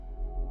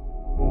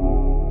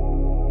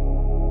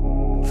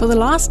For the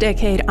last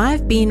decade,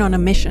 I've been on a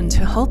mission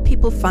to help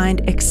people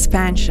find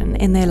expansion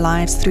in their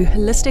lives through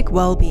holistic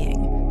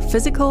well-being,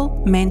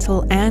 physical,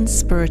 mental, and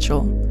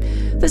spiritual.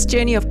 This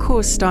journey, of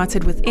course,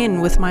 started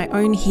within with my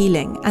own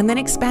healing and then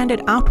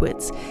expanded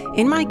outwards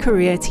in my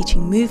career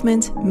teaching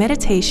movement,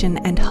 meditation,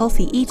 and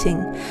healthy eating,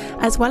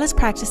 as well as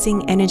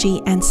practicing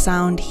energy and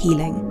sound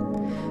healing.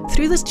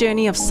 Through this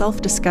journey of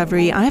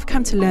self-discovery, I have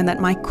come to learn that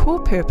my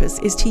core purpose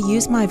is to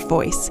use my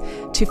voice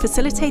to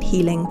facilitate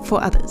healing for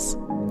others.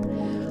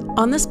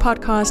 On this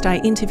podcast,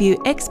 I interview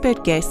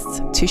expert guests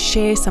to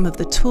share some of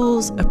the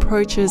tools,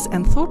 approaches,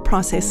 and thought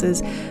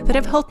processes that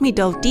have helped me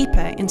delve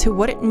deeper into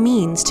what it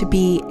means to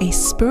be a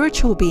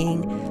spiritual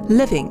being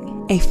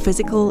living a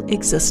physical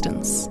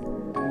existence.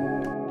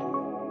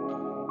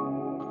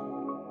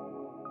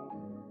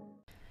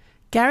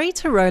 Gary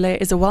Tarola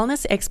is a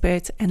wellness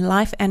expert and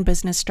life and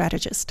business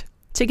strategist.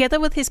 Together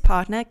with his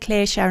partner,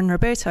 Claire Sharon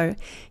Roberto,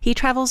 he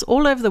travels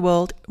all over the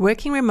world,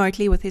 working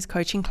remotely with his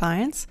coaching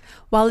clients,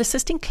 while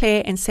assisting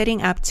Claire in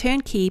setting up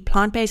turnkey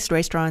plant-based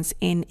restaurants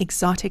in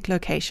exotic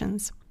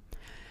locations.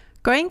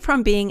 Going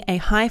from being a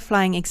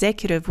high-flying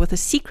executive with a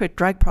secret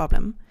drug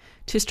problem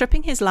to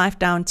stripping his life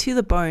down to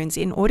the bones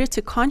in order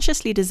to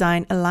consciously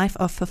design a life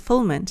of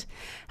fulfillment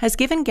has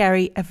given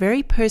Gary a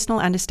very personal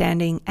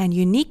understanding and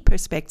unique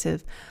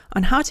perspective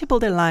on how to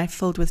build a life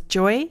filled with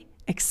joy,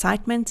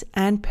 excitement,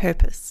 and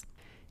purpose.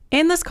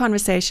 In this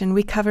conversation,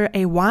 we cover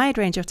a wide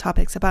range of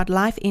topics about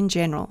life in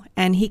general,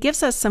 and he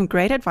gives us some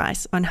great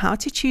advice on how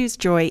to choose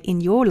joy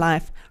in your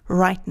life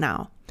right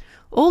now,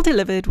 all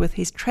delivered with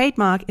his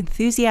trademark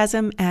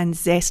enthusiasm and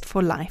zest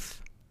for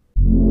life.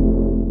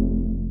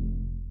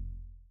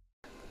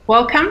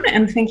 Welcome,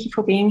 and thank you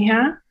for being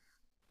here.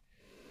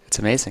 It's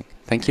amazing.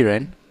 Thank you,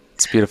 Rain.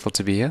 It's beautiful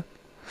to be here.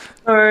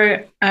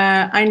 So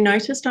I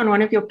noticed on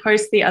one of your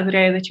posts the other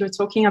day that you were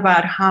talking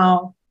about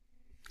how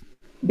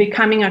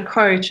becoming a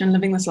coach and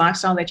living this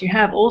lifestyle that you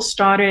have all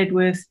started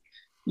with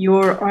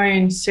your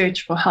own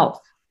search for health.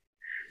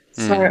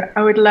 So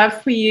I would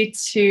love for you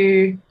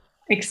to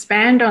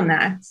expand on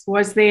that.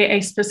 Was there a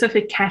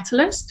specific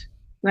catalyst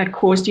that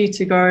caused you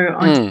to go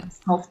on this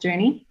health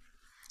journey?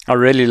 I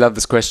really love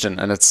this question,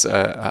 and it's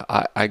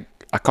I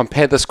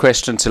compare this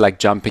question to like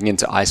jumping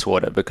into ice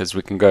water because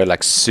we can go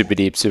like super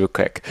deep, super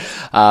quick.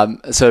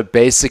 So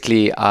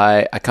basically,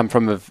 I come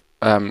from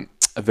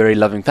a very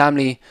loving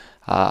family.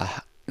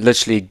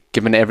 Literally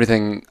given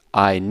everything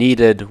I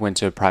needed, went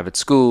to a private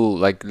school,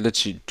 like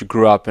literally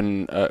grew up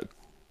in a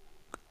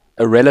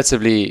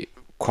relatively,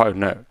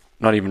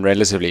 not even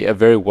relatively, a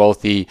very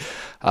wealthy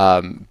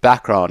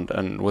background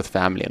and with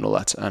family and all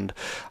that. And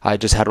I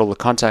just had all the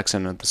contacts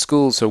in at the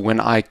school. So when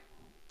I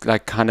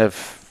like kind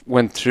of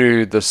went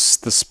through the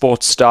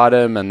sports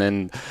stardom and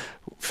then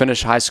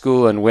finished high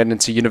school and went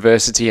into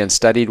university and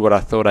studied what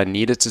I thought I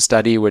needed to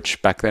study,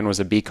 which back then was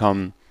a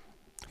BCom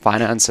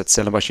finance at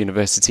Stellenbosch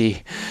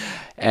University.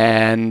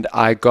 And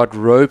I got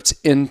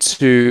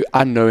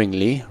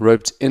unknowingly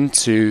roped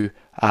into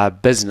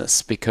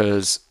business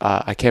because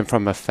I came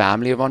from a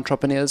family of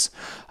entrepreneurs.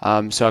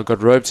 So I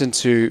got roped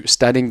into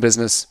studying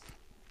business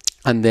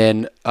and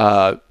then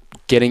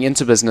getting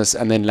into business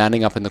and then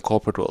landing up in the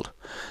corporate world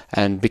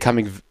and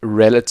becoming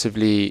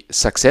relatively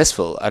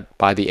successful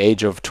by the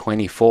age of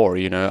 24.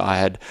 You know, I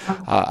had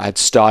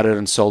started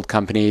and sold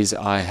companies.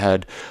 I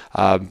had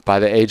by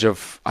the age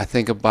of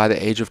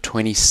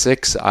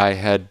 26, I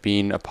had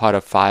been a part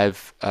of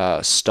 5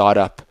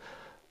 startup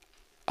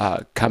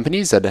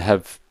companies that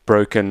have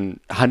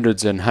broken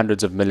hundreds and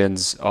hundreds of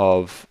millions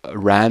of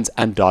rands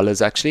and dollars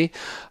actually,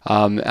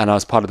 and I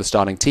was part of the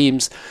starting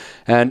teams,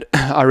 and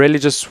I really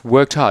just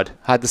worked hard.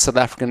 I had the South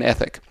African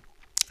ethic,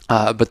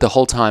 but the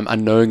whole time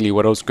unknowingly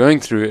what I was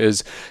going through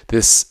is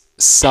this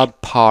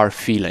subpar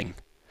feeling.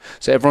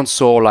 So everyone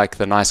saw like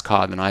the nice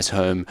car, the nice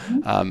home,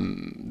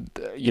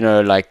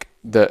 like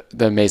the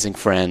amazing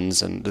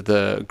friends and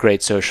the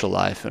great social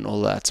life and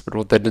all that, but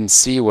what they didn't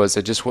see was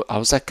I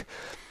was like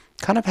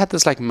kind of had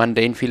this like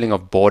mundane feeling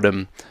of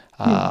boredom,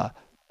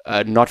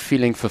 not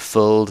feeling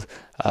fulfilled.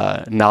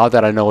 Now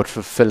that I know what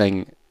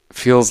fulfilling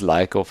feels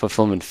like or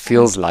fulfillment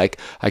feels like,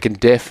 I can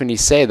definitely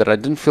say that I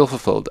didn't feel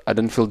fulfilled. I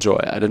didn't feel joy.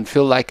 I didn't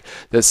feel like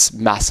this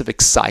massive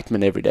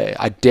excitement every day.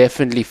 I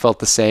definitely felt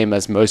the same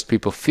as most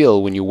people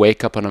feel when you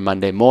wake up on a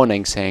Monday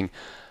morning saying,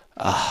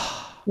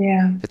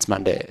 it's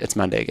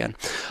Monday again.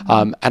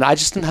 And I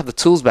just didn't have the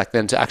tools back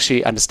then to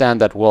actually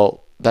understand that,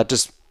 well, that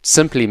just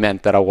simply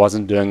meant that I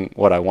wasn't doing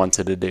what I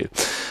wanted to do.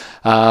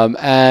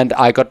 And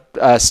I got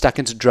stuck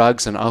into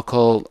drugs and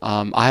alcohol.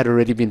 I had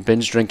already been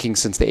binge drinking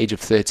since the age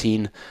of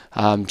 13,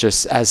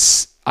 just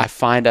as I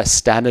find as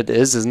standard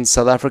is in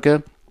South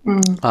Africa.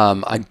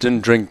 I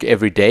didn't drink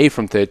every day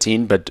from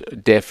 13,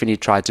 but definitely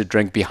tried to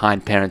drink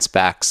behind parents'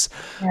 backs.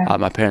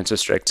 My parents were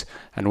strict,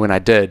 and when I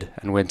did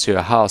and went to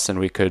a house and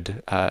we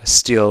could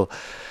steal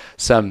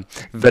some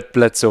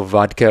Witblitz or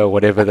vodka or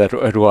whatever that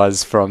it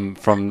was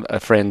from a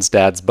friend's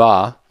dad's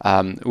bar,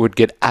 would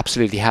get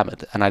absolutely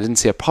hammered. And I didn't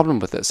see a problem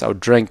with this. I would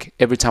drink.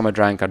 Every time I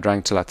drank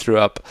till I threw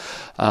up.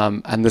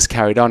 And this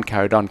carried on,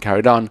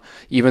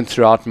 even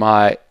throughout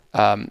my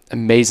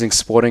amazing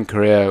sporting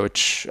career,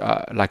 which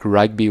like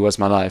rugby was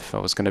my life. I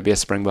was going to be a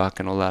Springbok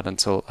and all that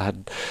until I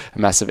had a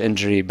massive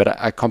injury, but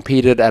I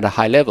competed at a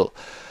high level.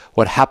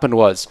 What happened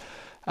was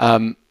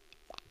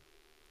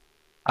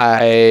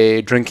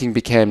drinking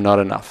became not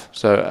enough.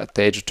 So at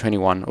the age of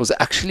 21, it was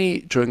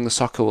actually during the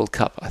Soccer World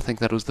Cup. I think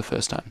that was the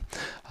first time.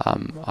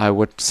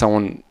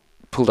 Someone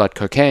pulled out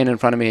cocaine in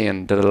front of me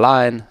and did a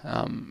line,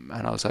 and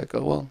I was like,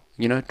 oh well,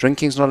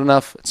 drinking's not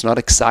enough. It's not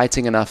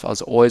exciting enough. I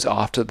was always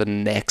after the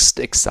next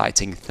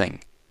exciting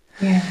thing.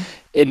 Yeah.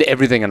 In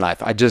everything in life,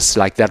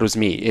 that was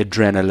me.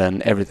 Adrenaline,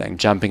 everything,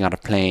 jumping out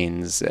of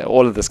planes,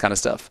 all of this kind of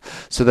stuff.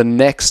 So the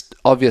next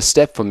obvious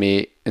step for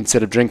me,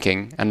 instead of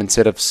drinking and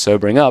instead of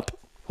sobering up,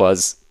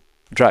 was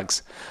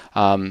drugs.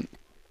 And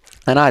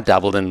I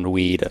dabbled in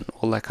weed and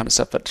all that kind of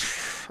stuff, but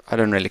I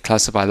don't really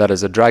classify that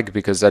as a drug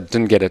because I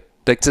didn't get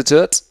addicted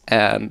to it,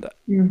 and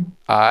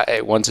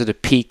I wanted to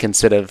peak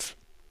instead of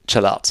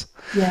chill out.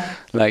 Yeah.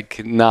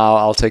 Like now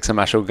I'll take some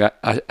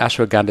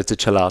ashwagandha to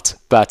chill out.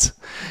 But,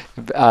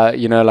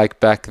 like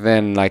back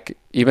then, like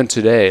even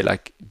today,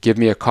 like give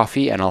me a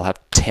coffee and I'll have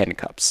 10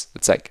 cups.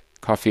 It's like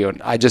coffee.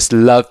 I just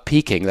love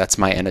peaking. That's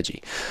my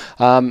energy.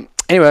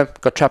 Anyway,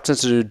 got trapped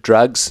into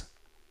drugs,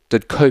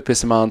 did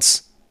copious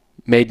amounts,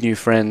 made new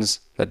friends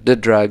that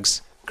did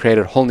drugs,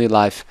 created a whole new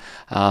life,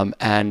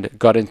 and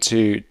got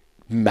into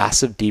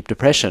massive deep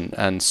depression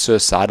and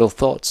suicidal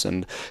thoughts.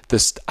 And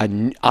this,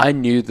 I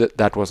knew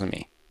that wasn't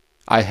me.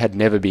 I had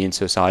never been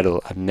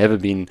suicidal. I've never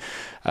been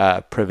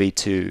privy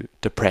to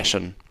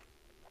depression.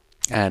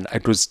 And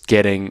it was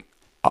getting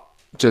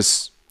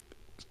just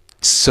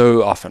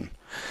so often.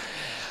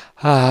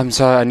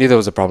 So I knew there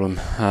was a problem.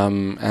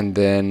 And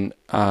then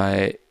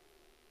I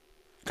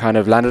kind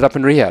of landed up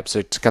in rehab.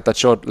 So to cut that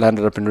short,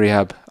 landed up in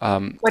rehab.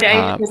 What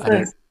age was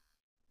this?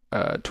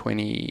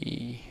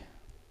 20,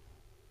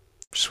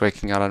 just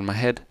waking out of my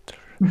head,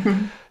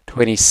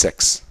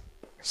 26.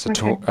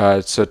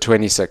 So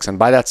 26, and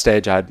by that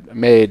stage I'd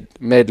made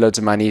loads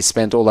of money,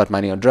 spent all that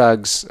money on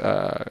drugs,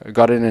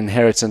 got an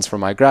inheritance from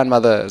my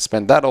grandmother,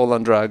 spent that all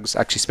on drugs,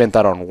 actually spent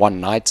that on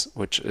one night,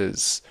 which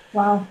is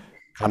wow,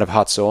 kind of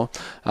hard sore.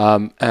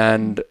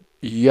 And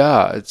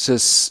yeah, it's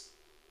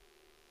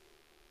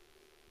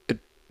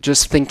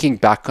just thinking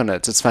back on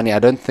it, it's funny, I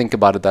don't think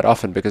about it that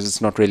often because it's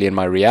not really in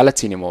my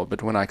reality anymore,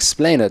 but when I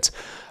explain it,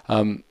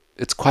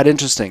 it's quite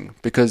interesting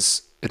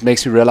because it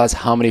makes me realize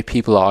how many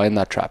people are in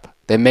that trap.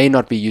 They may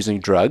not be using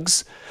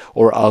drugs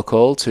or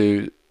alcohol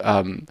to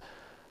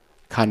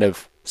kind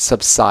of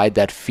subside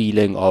that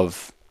feeling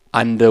of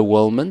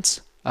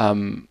underwhelmment,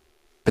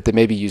 but they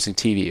may be using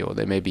TV, or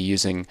they may be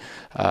using,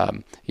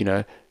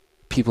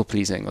 people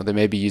pleasing, or they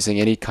may be using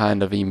any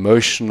kind of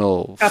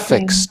emotional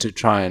fix to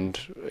try and,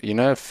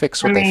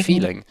 fix what they're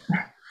feeling.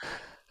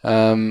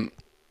 Yeah,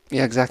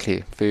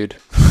 exactly. Food,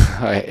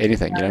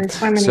 anything,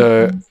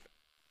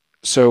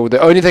 So the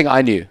only thing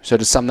I knew, so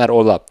to sum that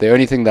all up, the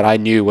only thing that I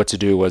knew what to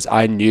do was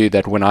I knew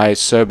that when I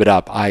sobered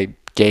up, I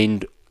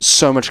gained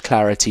so much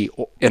clarity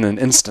in an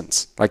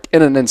instant. Like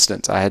in an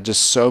instant, I had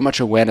just so much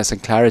awareness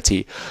and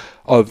clarity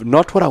of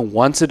not what I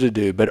wanted to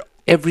do, but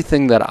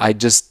everything that I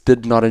just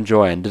did not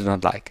enjoy and did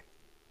not like.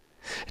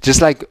 Just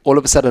like all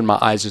of a sudden my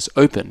eyes just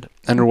opened.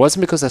 And it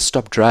wasn't because I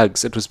stopped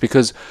drugs. It was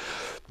because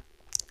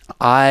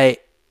I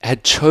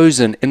had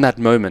chosen in that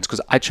moment, because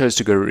I chose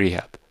to go to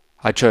rehab.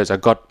 I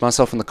got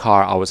myself in the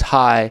car, I was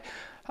high,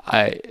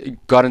 I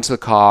got into the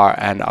car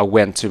and I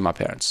went to my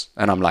parents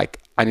and I'm like,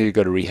 I need to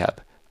go to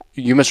rehab.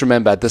 You must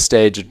remember at this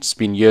stage, it's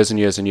been years and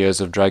years and years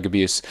of drug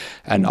abuse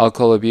and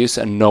alcohol abuse,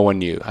 and no one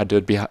knew. I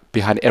did it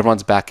behind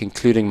everyone's back,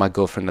 including my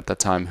girlfriend at that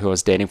time, who I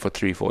was dating for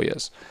 3-4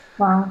 years.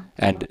 Wow.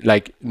 And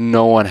like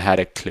no one had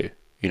a clue,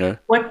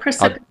 What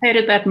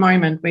precipitated that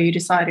moment where you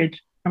decided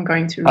I'm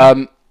going to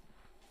rehab?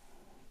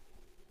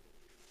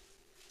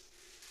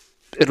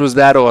 It was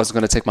that, or I was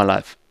going to take my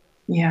life.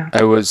 Yeah.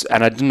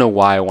 And I didn't know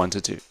why I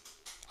wanted to.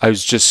 I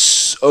was just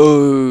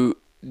so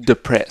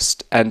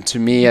depressed. And to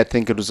me, I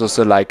think it was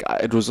also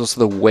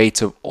the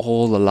weight of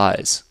all the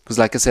lies. Because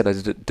like I said, I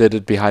did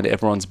it behind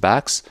everyone's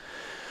backs.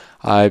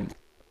 I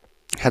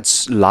had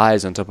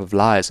lies on top of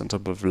lies on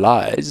top of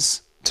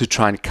lies to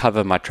try and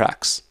cover my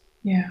tracks.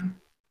 Yeah.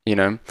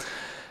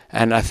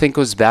 And I think it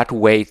was that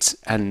weight,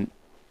 and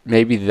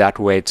maybe that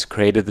weight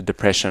created the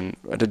depression.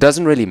 But it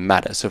doesn't really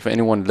matter. So for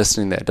anyone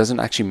listening there, it doesn't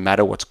actually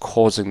matter what's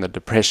causing the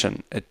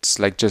depression. It's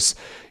like just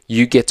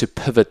you get to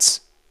pivot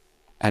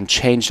and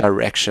change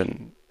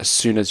direction as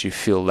soon as you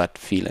feel that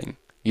feeling.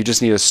 You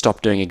just need to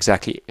stop doing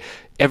exactly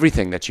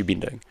everything that you've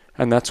been doing.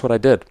 And that's what I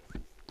did.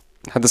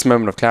 I had this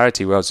moment of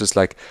clarity where I was just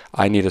like,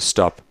 I need to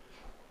stop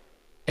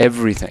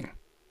everything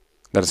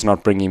that is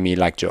not bringing me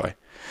like joy.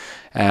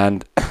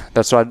 And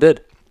that's what I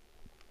did.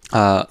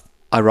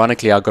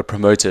 Ironically, I got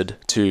promoted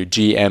to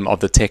GM of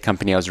the tech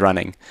company I was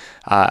running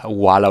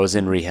while I was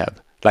in rehab.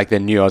 Like they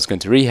knew I was going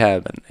to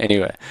rehab, and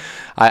anyway,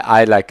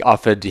 I like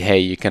offered, hey,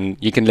 you can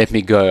let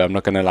me go. I'm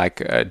not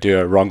gonna do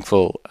a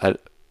wrongful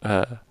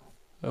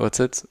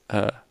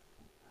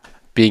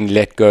being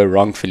let go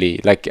wrongfully.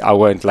 Like I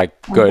won't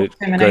like go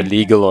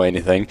legal or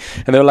anything.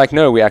 And they were like,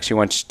 no, we actually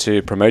want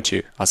to promote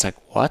you. I was like,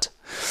 what?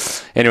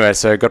 Anyway,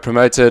 so I got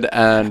promoted,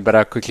 but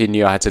I quickly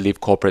knew I had to leave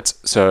corporate.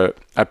 So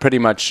I pretty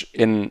much,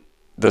 in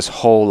this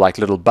whole like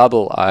little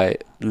bubble, I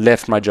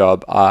left my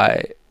job.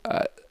 I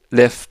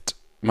left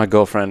my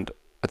girlfriend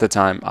at the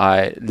time.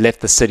 I left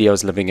the city I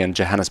was living in,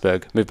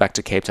 Johannesburg, moved back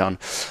to Cape Town.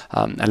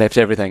 I left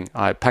everything.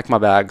 I packed my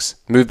bags,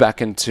 moved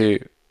back into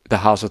the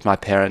house with my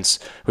parents,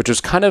 which was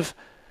kind of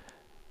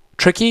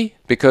tricky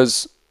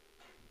because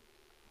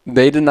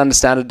they didn't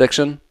understand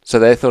addiction. So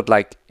they thought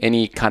like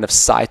any kind of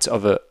sight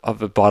of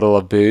a bottle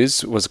of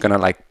booze was going to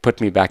like put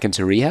me back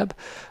into rehab.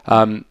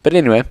 But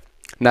anyway,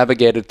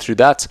 navigated through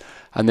that,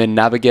 and then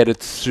navigated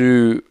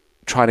through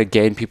trying to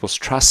gain people's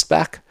trust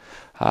back.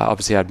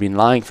 Obviously, I'd been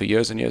lying for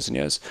years and years and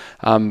years.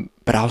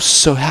 But I was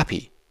so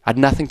happy. I had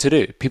nothing to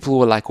do. People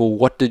were like, well,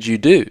 what did you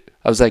do?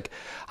 I was like,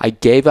 I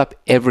gave up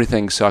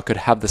everything so I could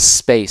have the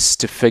space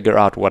to figure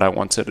out what I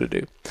wanted to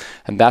do.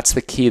 And that's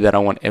the key that I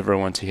want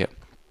everyone to hear.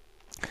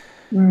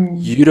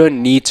 You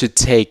don't need to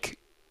take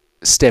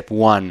step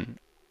 1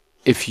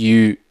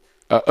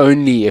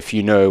 only if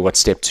you know what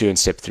step 2 and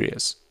step 3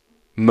 is.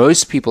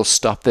 Most people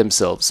stop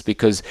themselves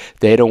because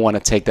they don't want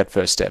to take that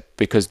first step,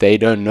 because they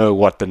don't know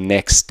what the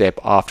next step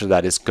after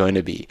that is going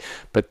to be.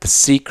 But the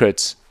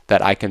secret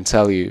that I can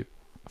tell you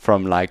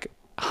from like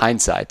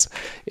hindsight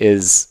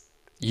is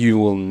you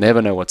will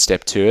never know what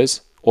step 2 is,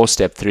 or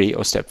step 3,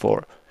 or step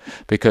 4.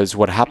 Because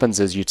what happens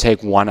is you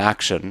take one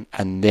action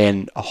and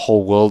then a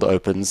whole world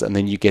opens, and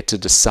then you get to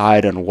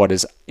decide on what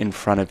is in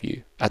front of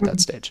you at that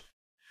stage.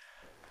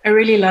 I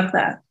really love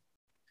that.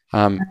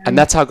 And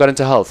that's how I got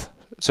into health.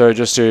 So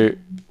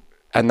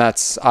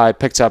I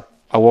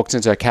walked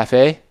into a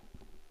cafe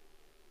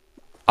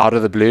out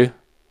of the blue,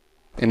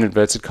 in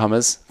inverted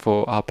commas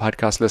for our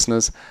podcast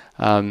listeners.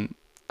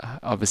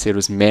 Obviously it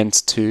was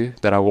meant to,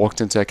 that I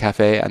walked into a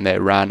cafe and they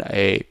ran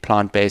a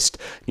plant-based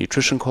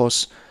nutrition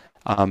course.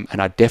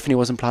 And I definitely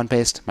wasn't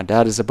plant-based. My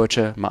dad is a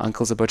butcher, my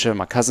uncle's a butcher,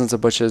 my cousins are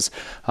butchers.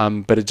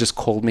 But it just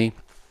called me,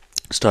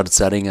 started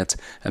studying it,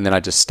 and then I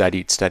just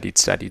studied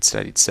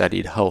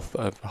health.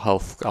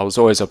 I was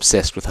always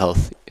obsessed with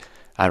health,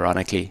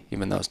 ironically,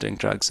 even though I was doing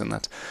drugs and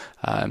that.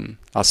 I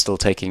was still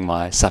taking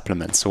my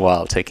supplements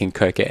while taking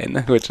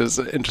cocaine, which is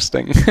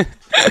interesting.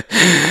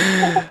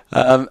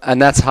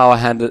 And that's how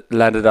I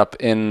landed up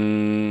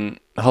in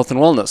health and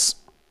wellness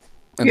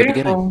in the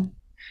beginning.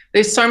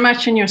 There's so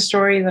much in your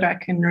story that I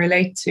can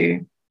relate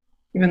to,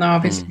 even though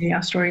obviously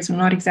our stories are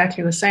not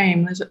exactly the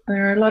same.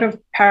 There are a lot of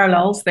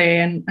parallels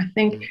there. And I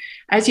think,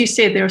 as you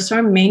said, there are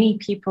so many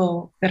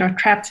people that are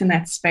trapped in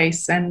that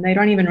space and they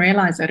don't even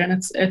realize it.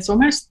 And it's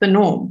almost the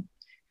norm.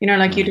 You know,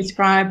 like you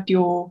described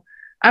your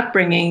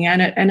upbringing,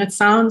 and it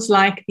sounds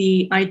like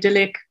the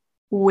idyllic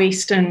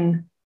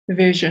Western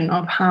version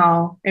of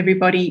how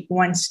everybody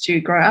wants to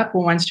grow up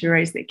or wants to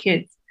raise their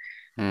kids.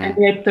 And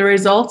yet the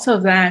result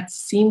of that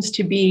seems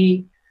to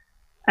be,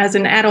 as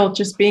an adult,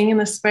 just being in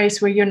the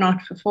space where you're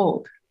not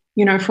fulfilled.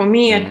 You know, for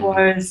me, it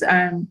was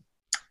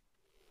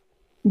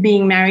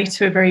being married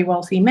to a very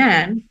wealthy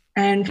man.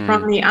 And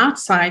from the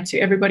outside to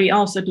everybody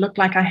else, it looked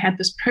like I had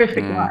this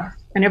perfect life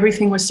and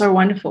everything was so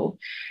wonderful.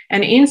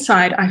 And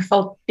inside, I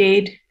felt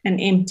dead and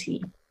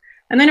empty.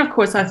 And then, of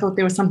course, I thought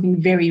there was something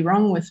very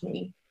wrong with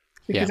me,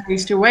 because I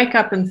used to wake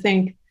up and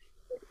think,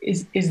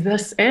 is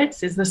this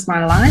it? Is this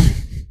my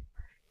life?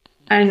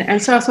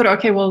 And so I thought,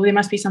 okay, well, there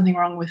must be something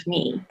wrong with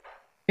me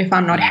if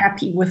I'm not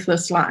happy with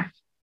this life.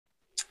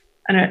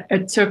 And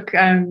it took,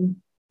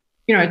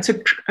 it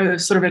took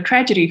sort of a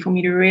tragedy for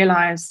me to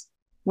realize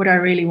what I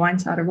really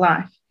want out of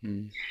life.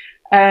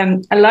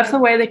 I love the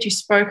way that you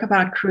spoke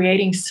about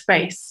creating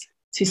space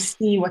to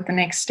see what the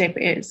next step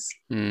is.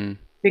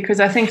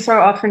 Because I think so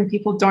often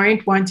people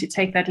don't want to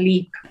take that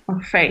leap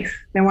of faith.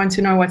 They want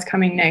to know what's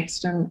coming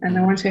next, and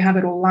they want to have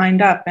it all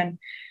lined up. And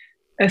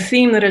a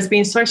theme that has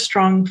been so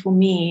strong for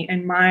me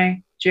in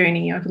my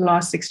journey over the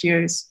last 6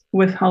 years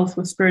with health,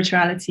 with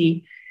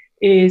spirituality,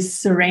 is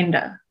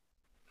surrender.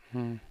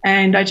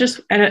 And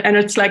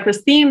it's like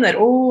this theme that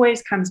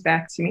always comes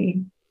back to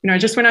me. You know,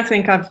 just when I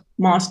think I've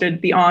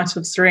mastered the art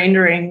of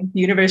surrendering,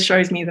 the universe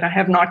shows me that I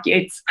have not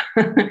yet.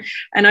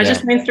 And I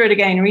just went through it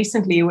again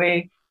recently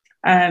where,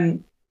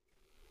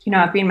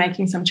 I've been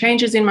making some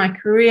changes in my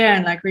career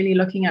and like really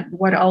looking at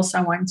what else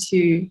I want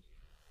to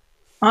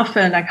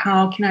offer, like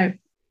how can I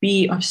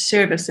be of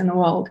service in the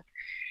world.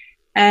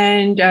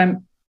 And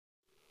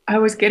I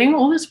was getting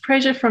all this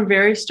pressure from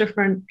various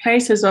different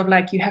places of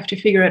like, you have to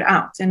figure it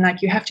out. And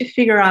like, you have to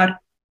figure out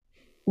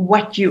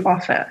what you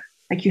offer.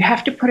 Like you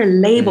have to put a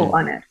label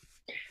on it.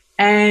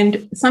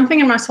 And something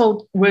in my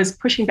soul was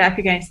pushing back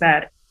against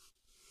that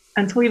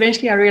until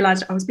eventually I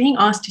realized I was being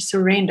asked to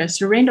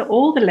surrender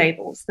all the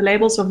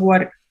labels of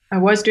what I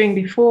was doing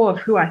before, of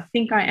who I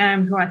think I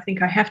am, who I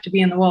think I have to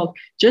be in the world.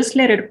 Just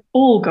let it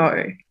all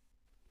go,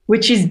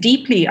 which is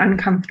deeply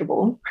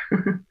uncomfortable.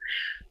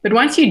 But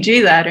once you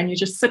do that and you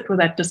just sit with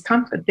that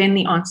discomfort, then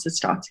the answers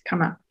start to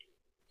come up.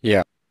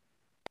 Yeah.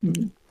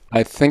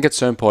 I think it's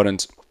so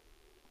important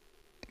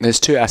there's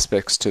two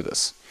aspects to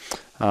this.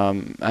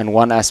 And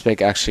one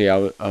aspect, actually, I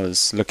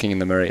was looking in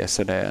the mirror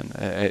yesterday, and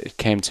it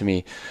came to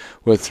me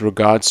with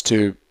regards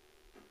to,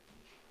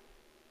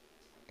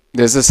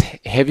 there's this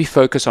heavy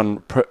focus on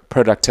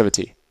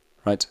productivity,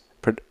 right?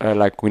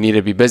 Like we need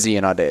to be busy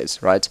in our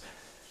days, right?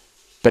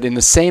 But in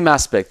the same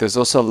aspect, there's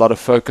also a lot of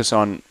focus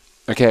on,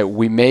 okay,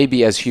 we may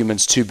be as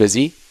humans too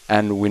busy,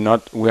 and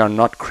we are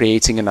not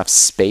creating enough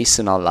space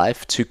in our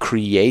life to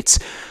create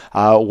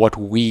what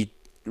we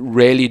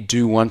really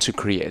do want to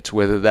create,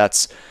 whether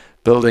that's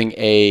building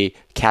a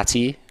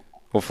catty,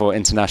 or for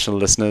international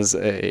listeners,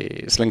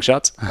 a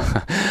slingshot.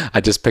 I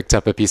just picked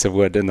up a piece of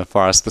wood in the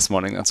forest this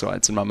morning, that's why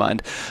it's in my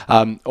mind.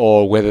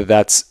 Or whether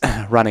that's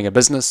running a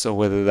business, or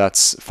whether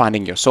that's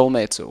finding your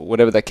soulmate, or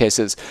whatever that case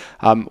is.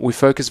 We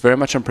focus very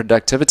much on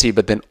productivity,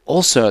 but then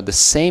also the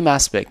same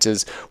aspect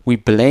is we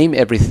blame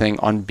everything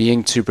on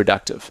being too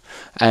productive.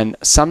 And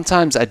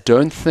sometimes I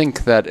don't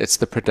think that it's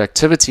the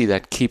productivity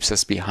that keeps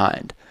us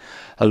behind.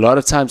 A lot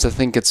of times I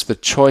think it's the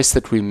choice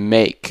that we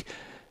make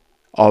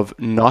of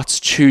not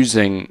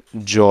choosing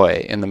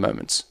joy in the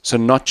moments. So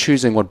not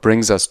choosing what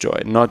brings us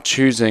joy, not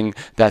choosing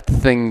that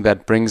thing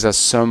that brings us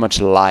so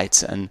much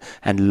light and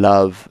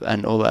love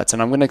and all that.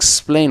 And I'm going to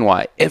explain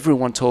why.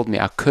 Everyone told me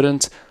I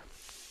couldn't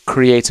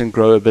create and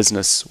grow a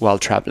business while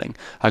traveling.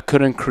 I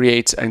couldn't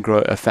create and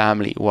grow a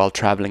family while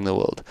traveling the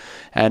world.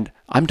 And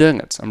I'm doing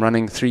it. I'm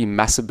running 3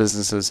 massive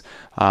businesses.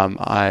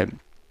 I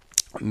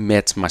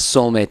met my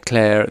soulmate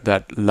Claire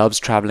that loves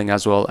traveling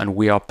as well, and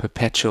we are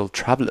perpetual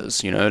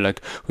travelers.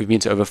 Like we've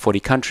been to over 40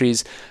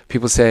 countries.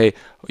 People say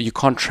you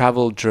can't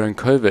travel during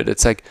COVID.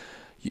 It's like,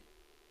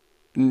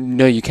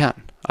 no, you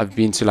can. I've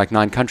been to like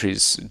 9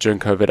 countries during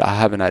COVID. I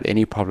haven't had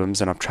any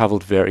problems, and I've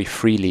traveled very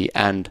freely,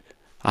 and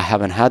I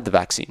haven't had the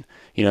vaccine.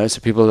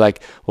 So people are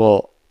like,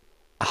 well,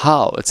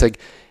 how? It's like,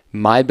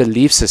 my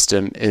belief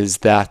system is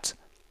that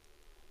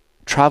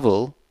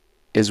travel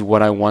is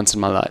what I want in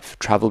my life.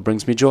 Travel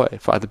brings me joy.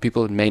 For other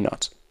people, it may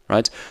not,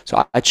 right?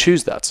 So I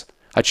choose that.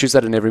 I choose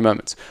that in every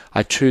moment.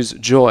 I choose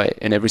joy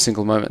in every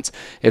single moment.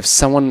 If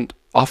someone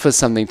offers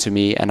something to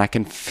me and I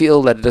can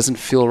feel that it doesn't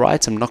feel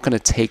right, I'm not going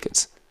to take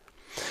it.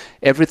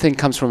 Everything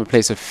comes from a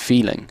place of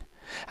feeling.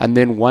 And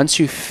then once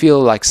you feel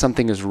like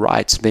something is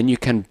right, then you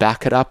can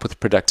back it up with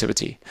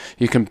productivity.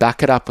 You can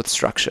back it up with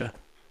structure.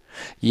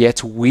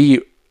 Yet we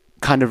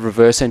kind of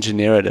reverse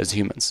engineer it as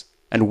humans.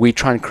 And we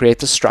try and create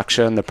the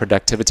structure and the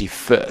productivity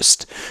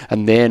first.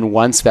 And then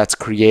once that's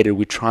created,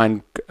 we try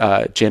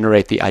and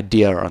generate the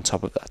idea on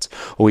top of that.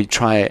 Or we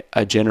try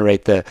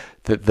generate the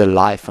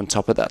life on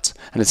top of that.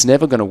 And it's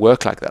never going to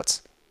work like that.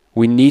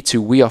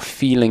 We are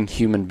feeling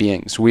human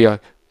beings.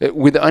 We're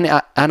the only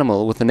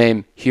animal with the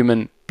name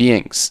human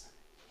beings.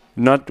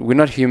 We're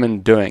not human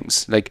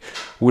doings. Like,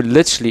 we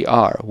literally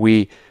are.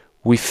 We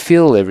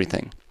feel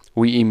everything.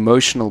 We're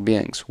emotional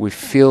beings. We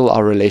feel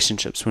our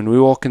relationships. When we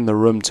walk in the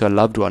room to a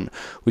loved one,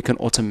 we can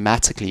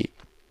automatically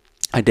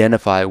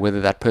identify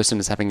whether that person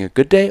is having a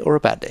good day or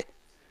a bad day.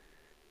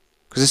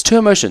 Because there's 2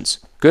 emotions,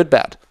 good,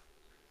 bad.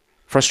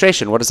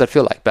 Frustration, what does that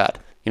feel like? Bad.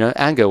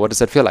 Anger, what does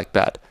that feel like?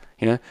 Bad.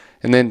 And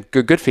then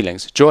good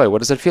feelings. Joy, what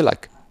does that feel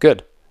like?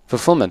 Good.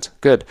 Fulfillment,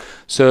 good.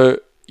 So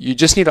you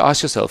just need to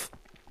ask yourself,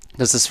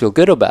 does this feel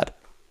good or bad?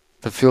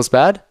 If it feels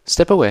bad,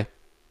 step away.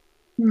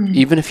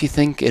 Even if you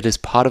think it is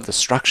part of the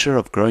structure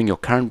of growing your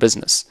current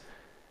business,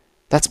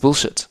 that's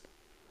bullshit.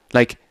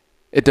 Like,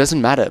 it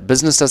doesn't matter.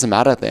 Business doesn't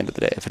matter at the end of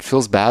the day. If it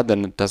feels bad,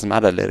 then it doesn't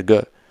matter. Let it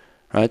go,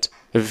 right?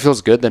 If it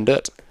feels good, then do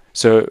it.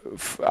 So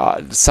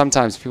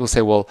sometimes people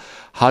say, well,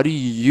 how do you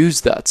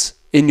use that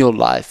in your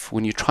life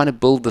when you're trying to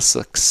build a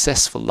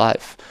successful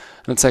life?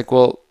 And it's like,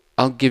 well,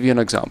 I'll give you an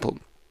example.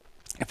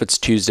 If it's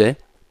Tuesday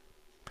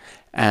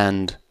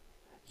and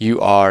you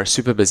are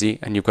super busy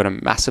and you've got a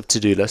massive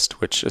to-do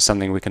list, which is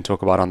something we can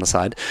talk about on the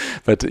side,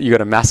 but you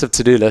got a massive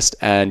to-do list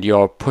and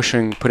you're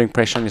putting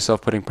pressure on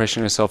yourself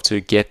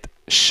to get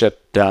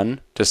shit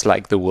done, just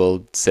like the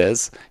world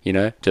says,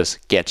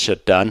 just get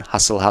shit done,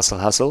 hustle.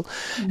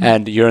 Mm-hmm.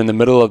 And you're in the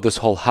middle of this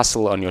whole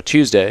hustle on your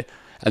Tuesday,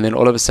 and then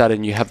all of a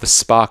sudden you have the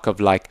spark of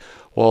like,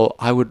 well,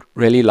 I would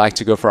really like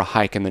to go for a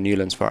hike in the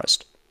Newlands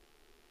Forest.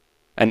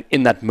 And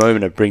in that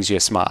moment, it brings you a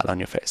smile on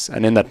your face.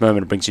 And in that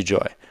moment, it brings you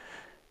joy.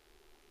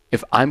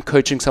 If I'm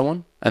coaching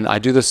someone, and I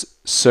do this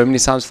so many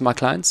times with my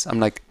clients, I'm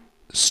like,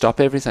 stop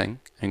everything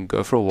and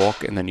go for a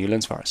walk in the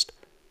Newlands Forest.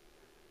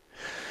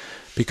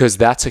 Because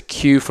that's a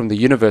cue from the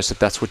universe that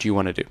that's what you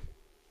want to do.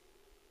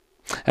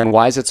 And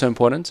why is it so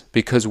important?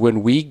 Because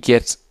when we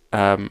get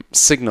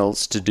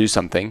signals to do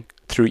something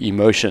through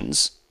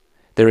emotions,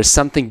 there is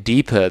something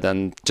deeper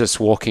than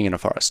just walking in a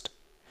forest.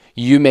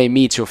 You may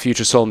meet your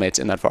future soulmates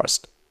in that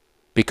forest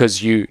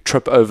because you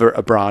trip over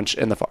a branch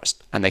in the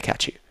forest and they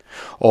catch you.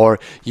 Or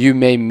you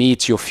may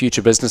meet your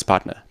future business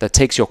partner that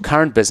takes your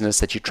current business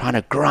that you're trying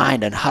to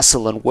grind and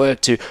hustle and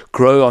work to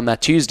grow on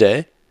that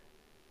Tuesday,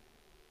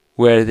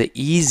 where the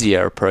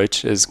easier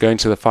approach is going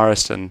to the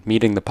forest and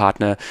meeting the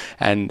partner,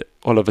 and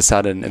all of a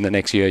sudden in the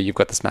next year you've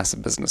got this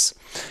massive business.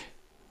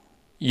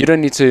 You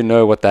don't need to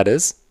know what that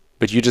is,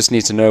 but you just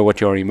need to know what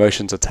your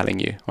emotions are telling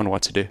you on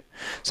what to do.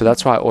 So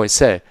that's why I always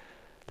say,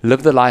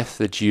 live the life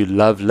that you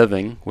love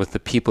living with the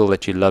people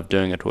that you love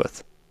doing it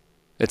with.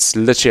 It's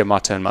literally a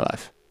motto in my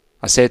life.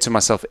 I say it to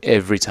myself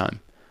every time,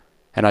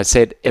 and I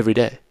say it every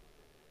day.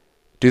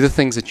 Do the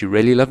things that you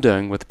really love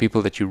doing with the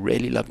people that you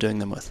really love doing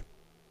them with.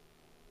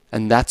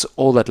 And that's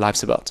all that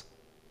life's about.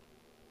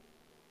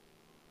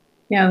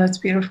 Yeah, that's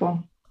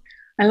beautiful.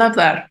 I love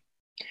that.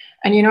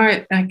 And you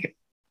know, like,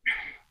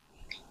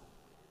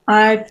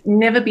 I've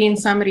never been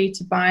somebody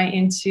to buy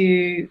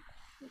into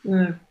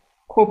the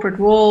corporate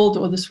world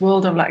or this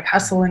world of like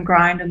hustle and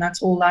grind, and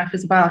that's all life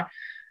is about.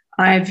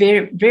 I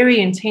very, very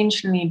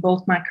intentionally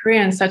built my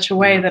career in such a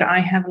way that I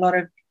have a lot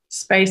of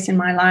space in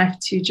my life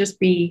to just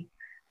do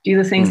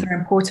the things that are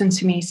important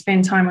to me,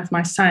 spend time with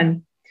my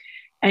son.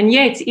 And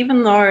yet,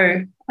 even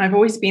though I've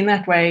always been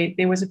that way,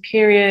 there was a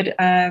period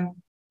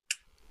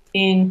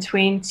in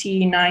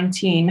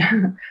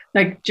 2019,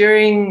 like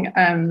during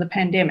the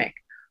pandemic,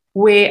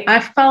 where I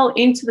fell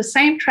into the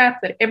same trap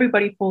that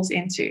everybody falls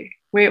into,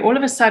 where all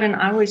of a sudden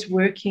I was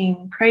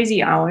working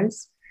crazy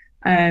hours.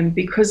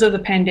 Because of the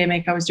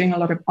pandemic, I was doing a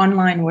lot of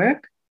online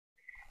work.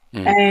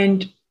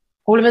 And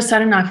all of a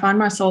sudden I found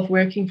myself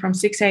working from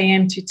 6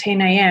 a.m. to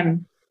 10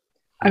 a.m.,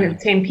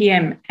 10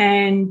 p.m.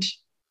 And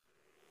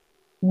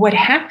what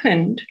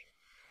happened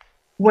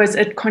was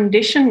it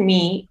conditioned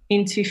me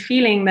into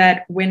feeling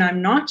that when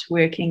I'm not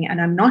working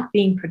and I'm not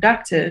being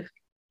productive,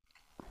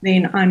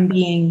 then I'm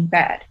being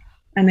bad.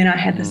 And then I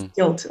had this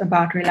guilt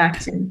about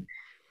relaxing.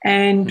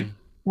 And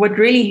what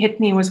really hit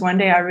me was one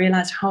day I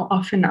realized how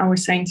often I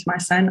was saying to my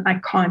son, I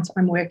can't,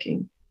 I'm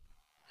working.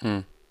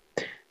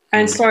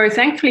 And so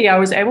thankfully I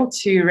was able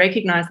to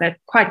recognize that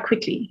quite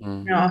quickly,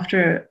 you know,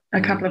 after a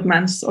couple of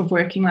months of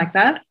working like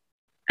that,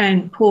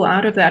 and pull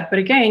out of that. But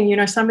again, you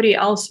know, somebody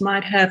else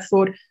might have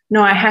thought,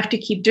 no, I have to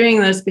keep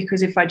doing this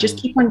because if I just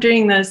keep on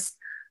doing this,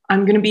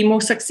 I'm going to be more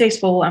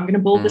successful. I'm going to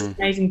build this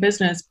amazing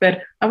business.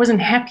 But I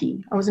wasn't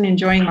happy. I wasn't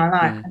enjoying my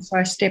life. And so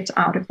I stepped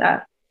out of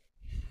that.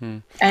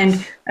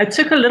 And it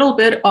took a little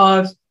bit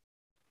of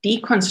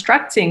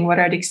deconstructing what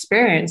I'd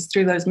experienced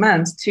through those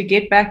months to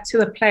get back to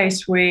the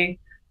place where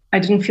I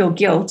didn't feel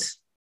guilt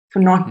for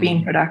not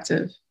being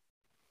productive.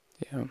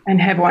 And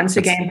have once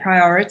again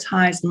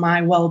prioritized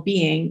my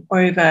well-being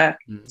over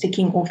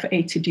ticking off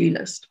a to-do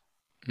list.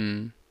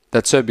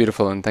 That's so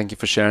beautiful, and thank you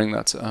for sharing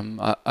that.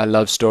 I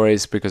love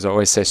stories because I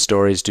always say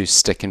stories do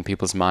stick in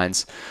people's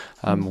minds.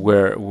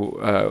 Where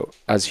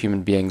as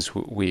human beings,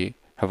 we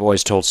have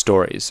always told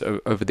stories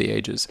over the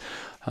ages.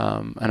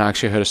 And I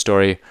actually heard a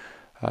story.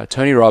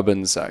 Tony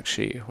Robbins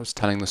actually was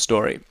telling the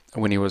story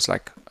when he was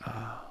like,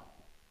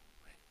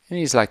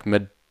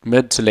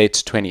 mid to late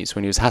 20s,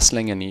 when he was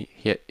hustling and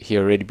he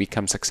already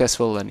become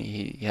successful and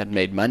he had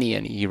made money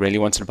and he really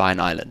wanted to buy an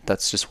island.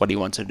 That's just what he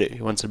wanted to do.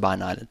 He wanted to buy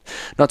an island,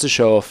 not to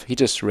show off. He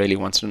just really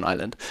wanted an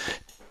island.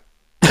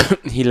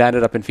 He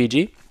landed up in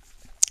Fiji,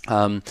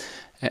 and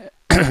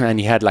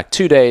he had like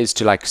 2 days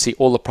to like see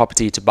all the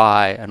property to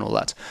buy and all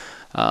that.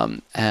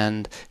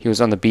 And he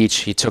was on the beach.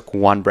 He took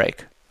one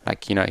break.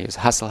 Like, you know, he was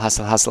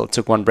hustle,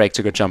 took one break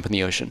to go jump in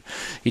the ocean.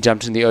 He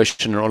jumped in the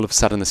ocean and all of a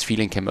sudden this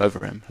feeling came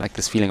over him, like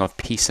this feeling of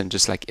peace and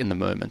just like in the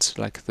moment,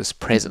 like this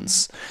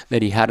presence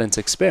that he hadn't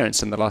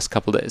experienced in the last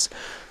couple of days.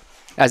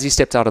 As he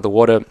stepped out of the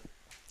water,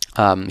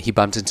 he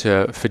bumped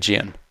into a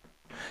Fijian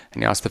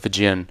and he asked the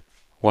Fijian,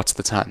 "What's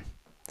the time?"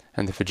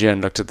 And the Fijian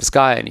looked at the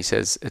sky and he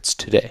says, "It's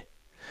today."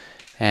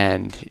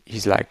 And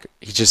he's like,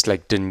 he just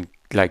like didn't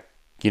like,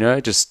 you know,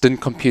 just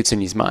didn't compute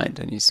in his mind.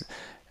 And he's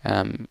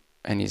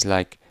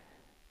like,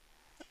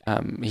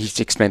 he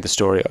explained the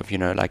story of, you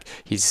know, like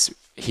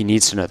he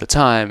needs to know the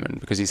time, and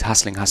because he's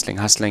hustling,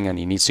 and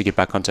he needs to get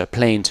back onto a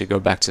plane to go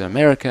back to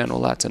America and all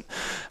that, and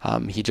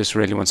he just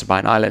really wants to buy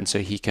an island so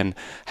he can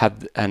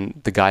have. And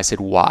the guy said,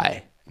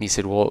 "Why?" And he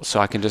said, "Well, so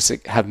I can just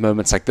have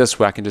moments like this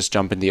where I can just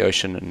jump in the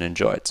ocean and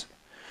enjoy it."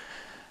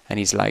 And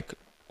he's like,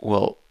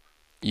 "Well,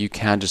 you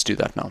can just do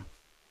that now.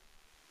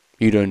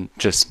 You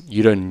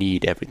don't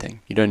need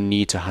everything. You don't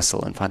need to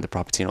hustle and find the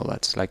property and all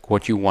that. Like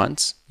what you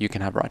want, you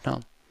can have right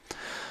now."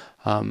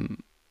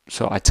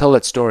 So I tell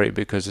that story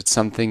because it's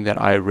something that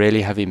I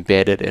really have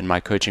embedded in my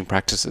coaching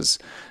practices,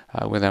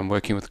 whether I'm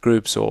working with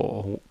groups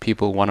or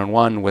people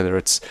one-on-one, whether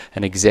it's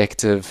an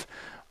executive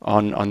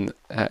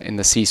in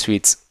the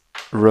C-suite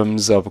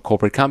rooms of a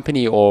corporate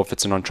company, or if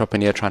it's an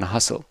entrepreneur trying to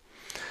hustle.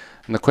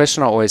 And the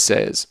question I always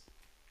say is,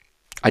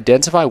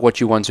 identify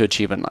what you want to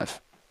achieve in life.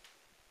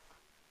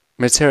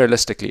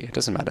 Materialistically, it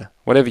doesn't matter,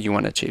 whatever you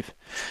want to achieve.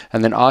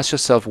 And then ask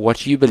yourself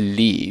what you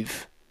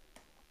believe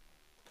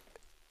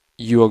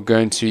you are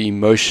going to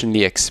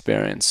emotionally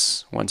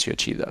experience once you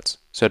achieve that.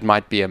 So it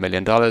might be $1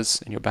 million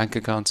in your bank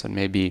account and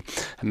maybe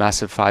a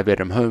massive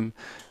 5-bedroom home.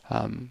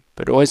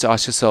 But always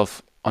ask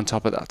yourself on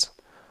top of that,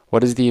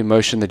 what is the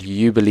emotion that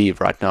you believe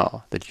right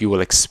now that you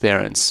will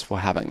experience for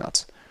having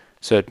that?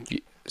 So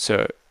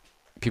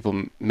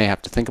people may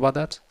have to think about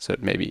that. So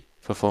it may be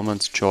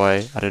fulfillment,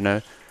 joy, I don't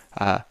know,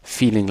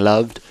 feeling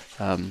loved,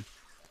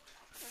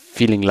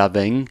 feeling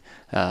loving,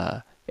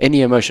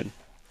 any emotion.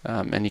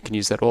 And you can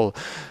use that all.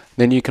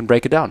 then you can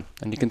break it down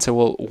and you can say,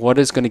 well, what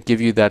is going to give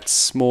you that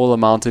small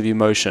amount of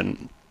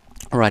emotion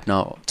right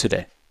now,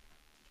 today?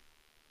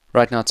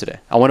 Right now, today.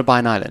 I want to buy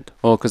an island.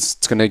 Well, because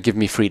it's going to give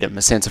me freedom,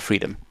 a sense of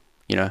freedom.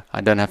 You know,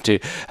 I don't have to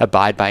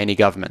abide by any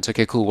government.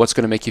 Okay, cool. What's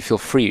going to make you feel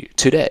free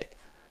today?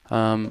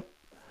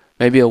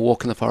 Maybe a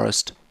walk in the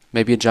forest.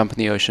 Maybe a jump in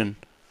the ocean.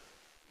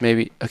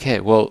 Maybe, okay,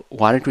 well,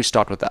 why don't we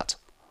start with that?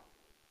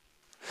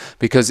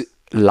 Because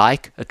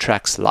like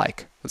attracts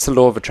like. It's the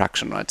law of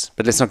attraction, right?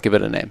 But let's not give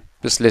it a name.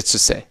 Let's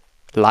just say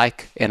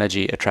like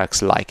energy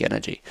attracts like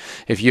energy.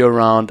 If you're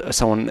around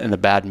someone in a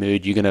bad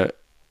mood, you're going to,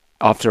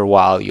 after a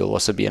while, you'll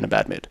also be in a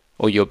bad mood,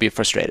 or you'll be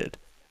frustrated,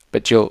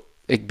 but you'll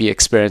be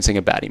experiencing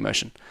a bad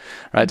emotion,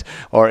 right?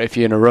 Or if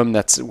you're in a room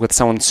that's with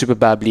someone super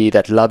bubbly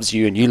that loves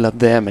you and you love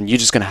them and you're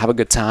just going to have a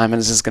good time and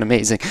this is going to be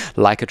amazing.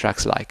 Like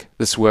attracts like.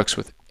 This works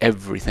with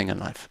everything in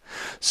life.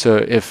 So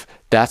if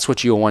that's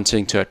what you're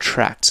wanting to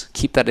attract,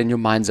 keep that in your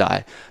mind's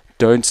eye.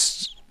 Don't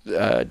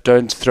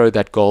throw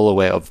that goal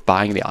away of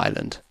buying the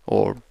island,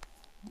 or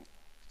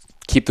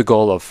keep the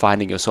goal of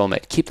finding your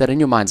soulmate. Keep that in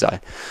your mind's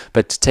eye.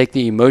 But take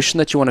the emotion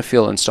that you want to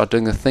feel and start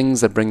doing the things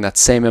that bring that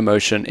same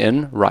emotion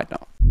in right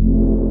now.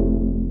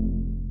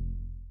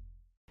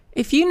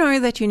 If you know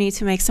that you need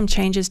to make some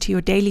changes to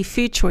your daily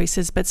food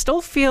choices but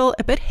still feel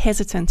a bit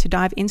hesitant to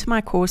dive into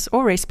my course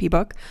or recipe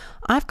book,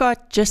 I've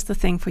got just the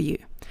thing for you.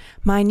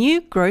 My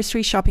new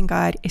grocery shopping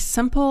guide is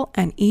simple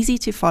and easy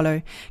to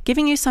follow,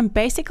 giving you some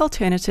basic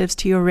alternatives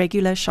to your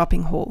regular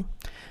shopping haul.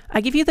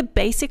 I give you the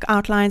basic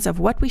outlines of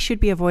what we should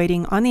be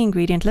avoiding on the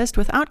ingredient list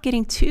without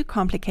getting too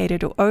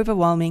complicated or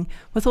overwhelming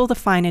with all the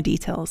finer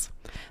details.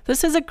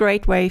 This is a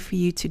great way for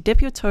you to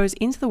dip your toes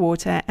into the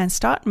water and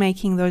start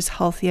making those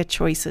healthier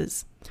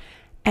choices.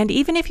 And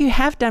even if you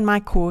have done my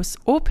course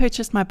or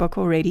purchased my book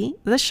already,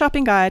 this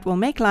shopping guide will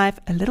make life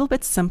a little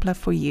bit simpler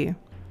for you.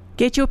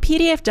 Get your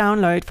PDF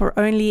download for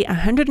only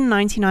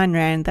 199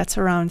 Rand, that's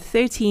around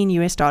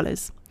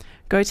 $13.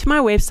 Go to my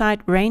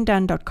website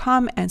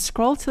raindunn.com and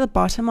scroll to the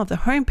bottom of the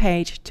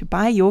homepage to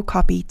buy your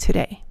copy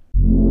today.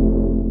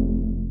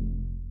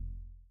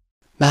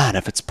 Man,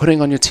 if it's putting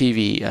on your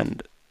TV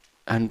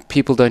and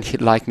people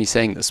don't like me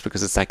saying this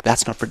because it's like,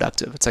 that's not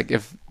productive. It's like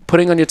if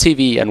putting on your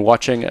TV and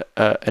watching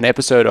an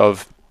episode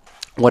of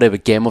whatever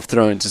Game of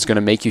Thrones is going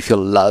to make you feel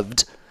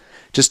loved,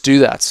 just do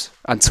that.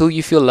 Until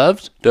you feel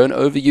loved, don't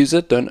overuse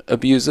it, don't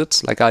abuse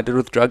it like I did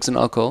with drugs and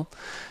alcohol.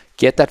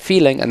 Get that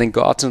feeling and then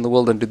go out in the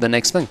world and do the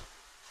next thing.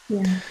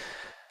 Yeah.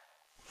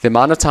 The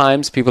amount of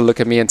times people look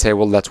at me and say,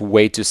 well, that's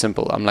way too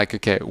simple. I'm like,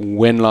 okay,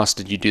 when last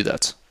did you do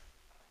that?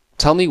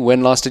 Tell me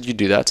when last did you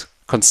do that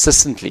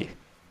consistently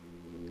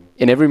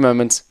in every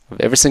moment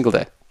of every single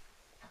day?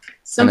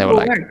 Simple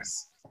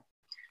works.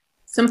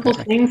 Simple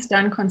things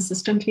done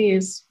consistently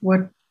is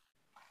what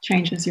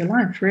changes your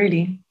life,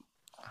 really.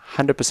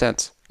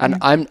 100%. And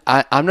I'm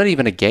not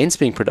even against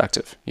being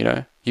productive. You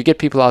know, you get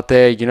people out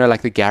there, you know,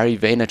 like the Gary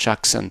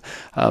Vaynerchuks and,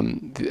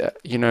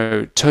 you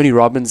know, Tony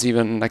Robbins,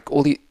 even like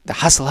all the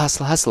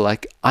hustle.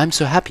 Like, I'm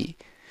so happy.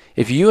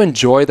 If you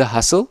enjoy the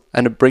hustle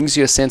and it brings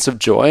you a sense of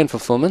joy and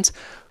fulfillment,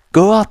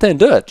 go out there and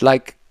do it.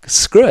 Like,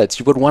 screw it.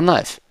 You've got one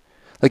life.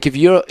 Like if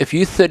you're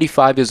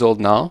 35 years old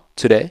now,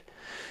 today,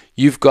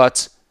 you've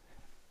got,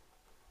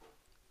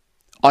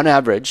 on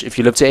average, if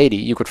you live to 80,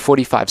 you've got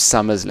 45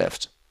 summers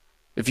left.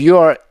 If you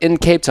are in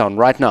Cape Town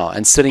right now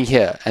and sitting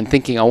here and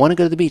thinking, I want to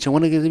go to the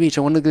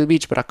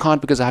beach, but I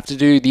can't because I have to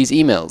do these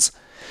emails.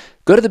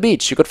 Go to the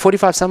beach. You've got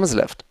 45 summers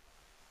left.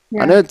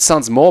 Yeah. I know it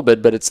sounds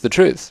morbid, but it's the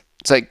truth.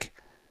 It's like,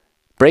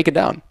 break it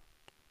down.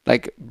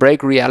 Like,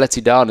 break reality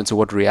down into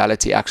what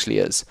reality actually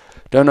is.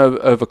 Don't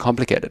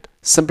overcomplicate it.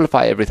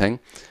 Simplify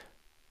everything.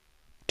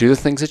 Do the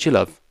things that you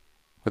love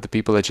with the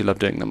people that you love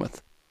doing them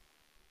with.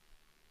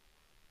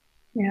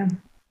 Yeah,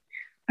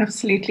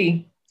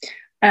 absolutely.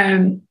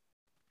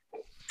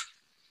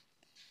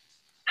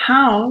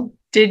 How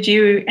did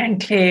you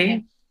and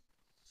Claire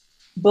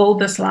build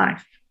this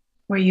life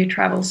where you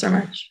travel so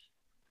much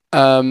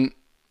and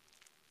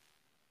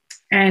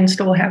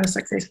still have a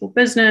successful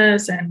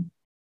business? And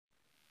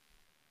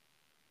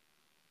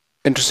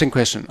interesting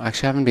question. I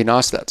actually haven't been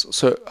asked that.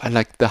 So I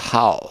like the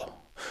how.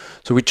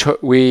 So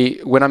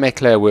when I met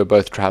Claire, we were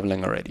both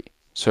traveling already.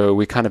 So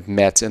we kind of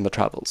met in the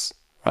travels,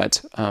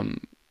 right?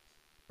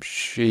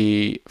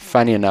 She,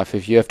 funny enough,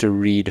 if you have to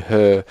read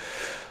her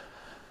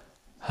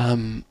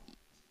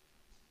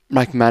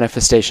like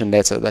manifestation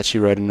letter that she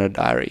wrote in her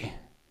diary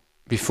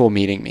before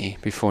meeting me,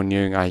 before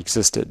knowing I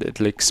existed,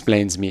 it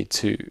explains me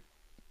to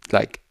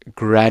like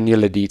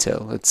granular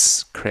detail.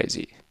 It's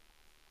crazy.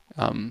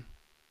 And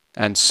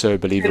so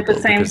believable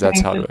because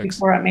that's how it works.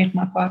 Before I met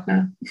my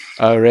partner.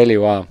 Oh, really?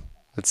 Wow.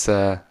 It's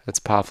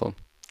powerful.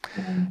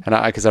 Yeah.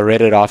 And because I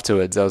read it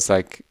afterwards, I was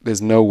like,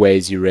 there's no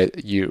ways you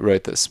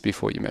wrote this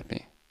before you met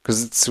me.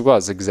 Because it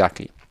was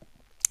exactly,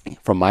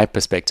 from my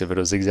perspective, it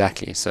was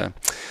exactly. So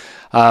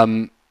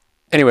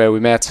anyway, we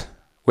met.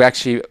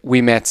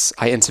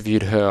 I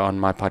interviewed her on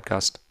my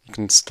podcast. You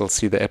can still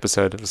see the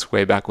episode. It was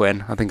way back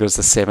when. I think it was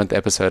the 7th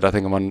episode. I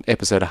think I'm on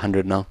episode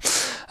 100 now.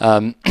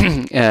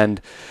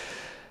 And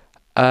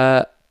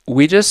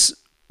we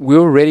we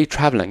were already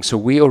traveling. So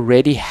we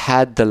already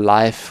had the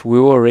life, we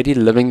were already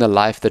living the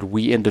life that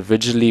we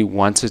individually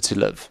wanted to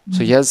live.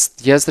 So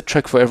here's the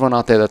trick for everyone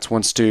out there that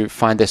wants to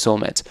find their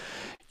soulmate.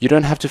 You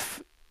don't have to,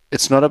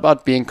 it's not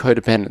about being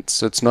codependent.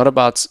 So it's not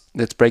about,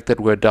 let's break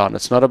that word down.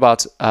 It's not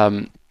about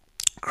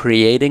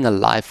creating a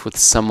life with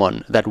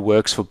someone that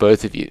works for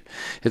both of you.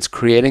 It's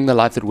creating the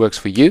life that works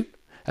for you,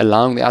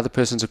 allowing the other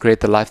person to create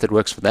the life that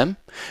works for them,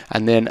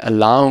 and then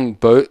allowing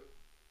both,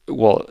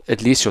 well,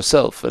 at least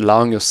yourself,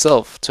 allowing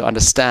yourself to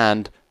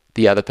understand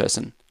the other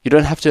person. You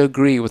don't have to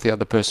agree with the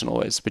other person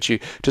always, but you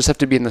just have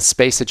to be in the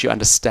space that you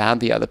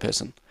understand the other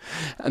person.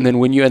 And then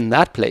when you're in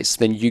that place,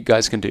 then you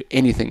guys can do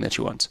anything that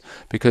you want,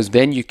 because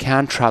then you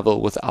can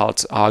travel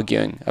without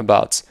arguing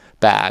about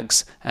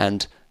bags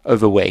and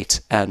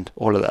overweight and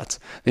all of that.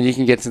 Then you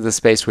can get to the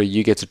space where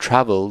you get to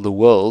travel the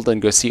world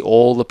and go see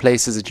all the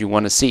places that you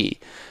want to see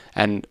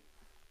and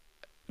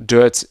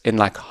do it in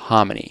like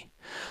harmony.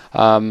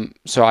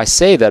 So I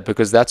say that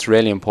because that's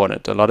really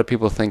important. A lot of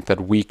people think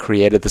that we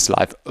created this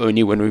life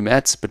only when we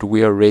met, but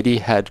we already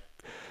had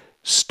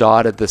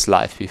started this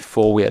life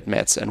before we had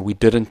met, and we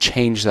didn't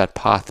change that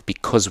path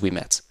because we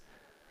met.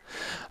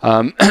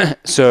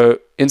 So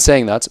in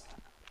saying that,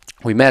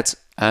 we met,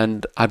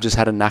 and I've just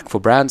had a knack for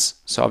brands.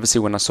 So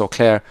obviously when I saw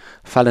Claire,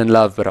 I fell in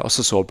love, but I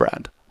also saw a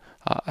brand.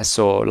 I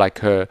saw like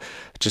her,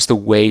 just the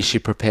way she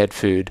prepared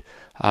food,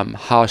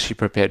 how she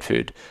prepared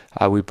food.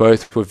 We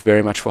both were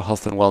very much for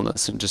health and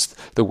wellness, and just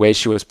the way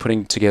she was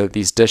putting together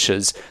these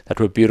dishes that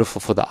were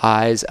beautiful for the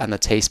eyes and the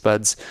taste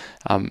buds,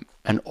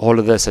 and all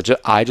of this.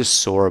 I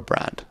just saw a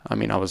brand. I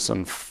mean, I was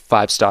on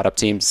 5 startup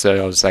teams,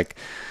 so I was like,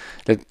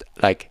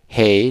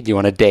 hey, do you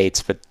want to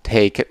date? But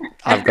hey,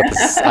 I've got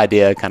this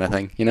idea, kind of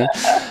thing, you know.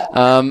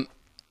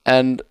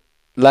 And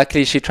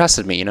luckily, she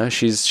trusted me. You know,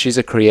 she's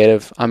a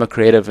creative. I'm a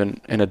creative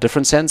in a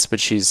different sense, but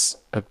she's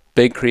a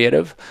big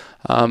creative.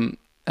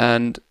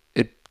 And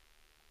it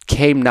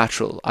came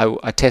natural.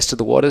 I tested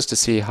the waters to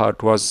see how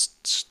it was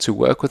to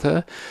work with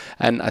her.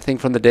 And I think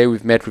from the day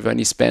we've met,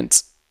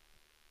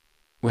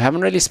 we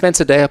haven't really spent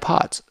a day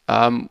apart.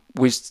 There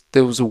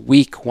was 1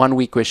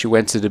 week where she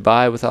went to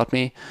Dubai without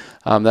me.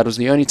 That was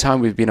the only time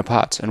we've been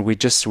apart. And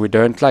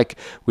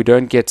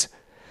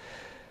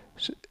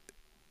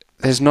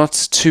there's not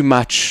too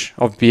much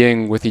of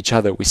being with each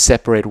other. We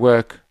separate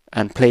work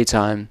and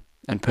playtime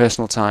and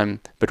personal time,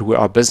 but we're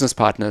our business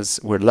partners,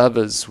 we're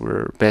lovers,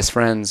 we're best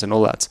friends and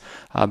all that.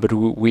 But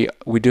we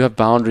do have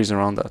boundaries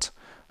around that,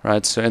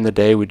 right? So in the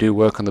day, we do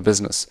work on the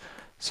business.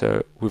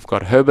 So we've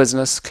got her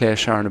business, Claire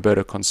Sharon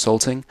Roberto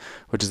Consulting,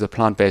 which is a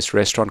plant-based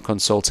restaurant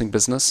consulting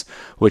business,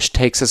 which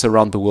takes us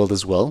around the world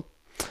as well.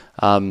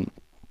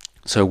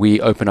 So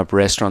we open up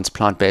restaurants,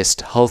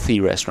 plant-based, healthy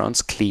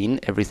restaurants, clean.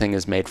 Everything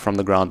is made from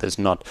the ground. There's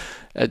not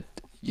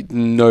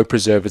no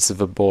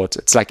preservative bought.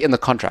 It's like in the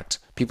contract.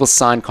 People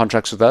sign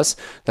contracts with us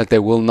that they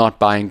will not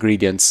buy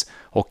ingredients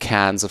or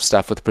cans of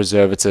stuff with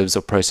preservatives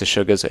or processed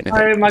sugars or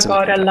anything. Oh my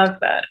God, I love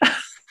that.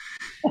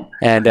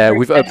 And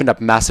we've opened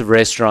up massive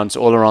restaurants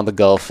all around the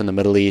Gulf and the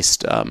Middle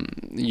East,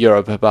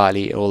 Europe,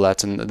 Bali, all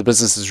that. And the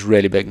business is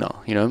really big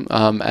now, you know,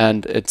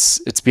 and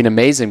it's been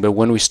amazing. But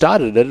when we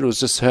started it, it was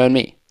just her and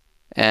me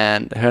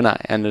and her and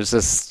I. And it was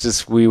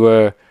just we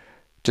were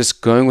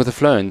just going with the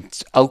flow and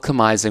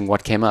alchemizing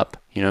what came up,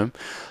 you know.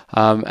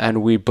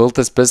 And we built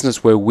this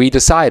business where we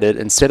decided,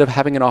 instead of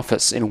having an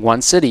office in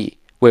one city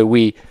where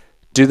we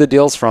do the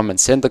deals from and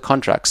send the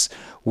contracts,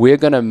 we're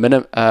going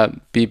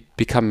to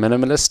become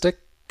minimalistic,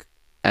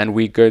 and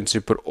we're going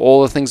to put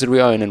all the things that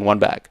we own in one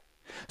bag.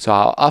 So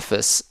our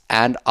office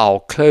and our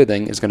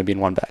clothing is going to be in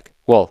one bag.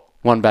 Well,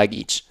 one bag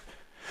each.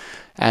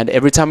 And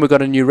every time we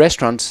got a new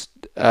restaurant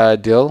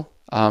deal,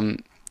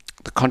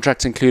 the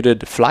contracts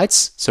included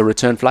flights, so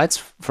return flights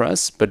for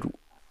us, but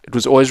it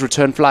was always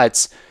return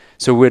flights.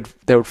 So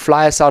they would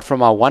fly us out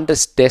from our one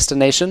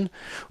destination.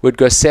 We'd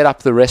go set up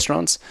the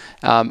restaurants.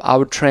 I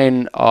would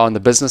train on the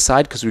business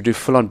side because we do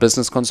full-on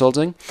business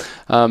consulting.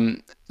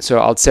 So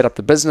I'd set up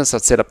the business,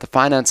 I'd set up the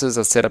finances,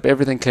 I'd set up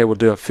everything. Claire will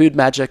do a food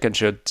magic, and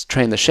she would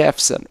train the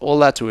chefs and all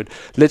that.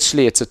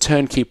 Literally, it's a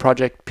turnkey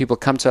project. People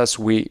come to us,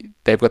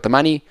 they've got the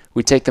money,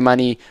 we take the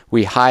money,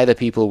 we hire the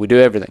people, we do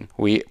everything.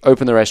 We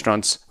open the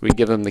restaurants, we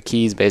give them the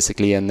keys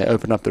basically, and they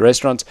open up the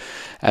restaurants,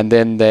 and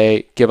then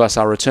they give us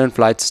our return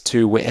flights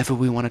to wherever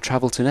we want to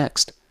travel to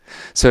next.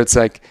 So it's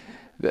like,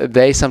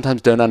 they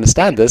sometimes don't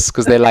understand this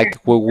because they're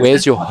like, well,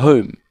 where's your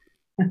home?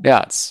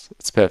 Yeah,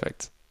 it's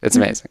perfect. It's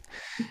amazing.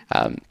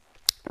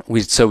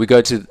 So we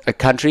go to a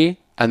country,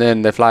 and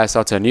then they fly us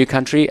out to a new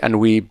country, and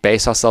we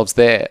base ourselves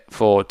there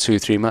for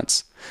 2-3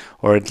 months,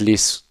 or at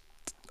least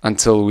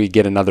until we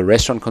get another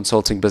restaurant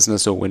consulting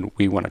business, or when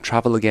we want to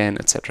travel again,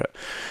 etc.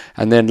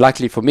 And then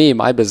luckily for me,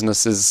 my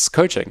business is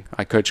coaching.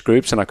 I coach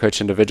groups and I coach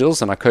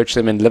individuals, and I coach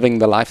them in living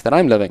the life that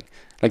I'm living.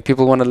 Like,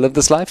 people want to live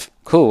this life?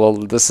 Cool.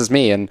 Well, this is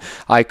me. And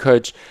I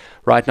coach.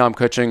 Right now I'm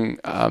coaching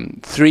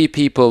 3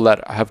 people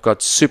that have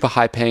got super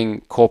high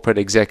paying corporate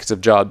executive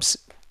jobs.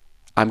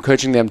 I'm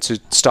coaching them to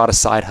start a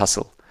side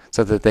hustle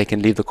so that they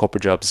can leave the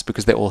corporate jobs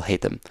because they all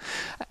hate them.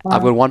 Wow.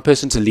 I've got one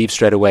person to leave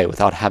straight away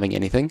without having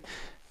anything.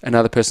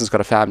 another person's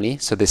got a family,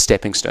 so they're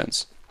stepping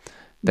stones.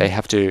 They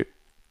have to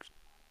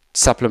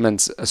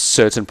supplement a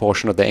certain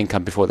portion of their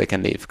income before they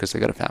can leave because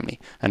they've got a family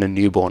and a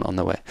newborn on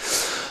the way.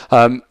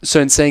 So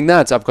in saying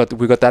that,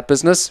 we've got that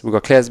business, we've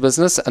got Claire's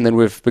business, and then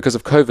because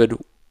of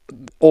COVID,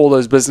 all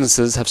those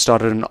businesses have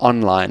started an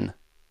online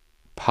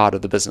part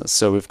of the business.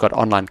 So we've got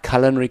online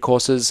culinary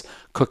courses,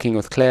 Cooking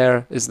with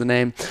Claire is the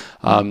name.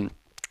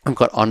 We've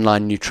got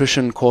online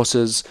nutrition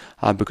courses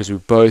because we're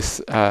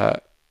both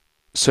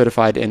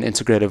certified in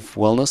integrative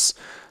wellness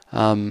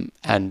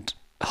and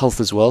health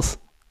is wealth.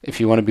 If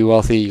you want to be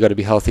wealthy, you got to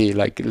be healthy.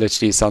 Like,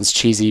 literally, it sounds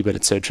cheesy, but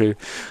it's so true.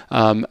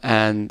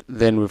 And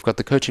then we've got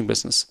the coaching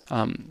business.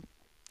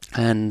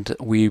 And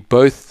we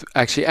both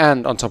actually,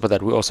 and on top of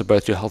that, we also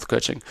both do health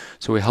coaching.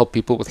 So we help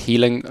people with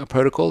healing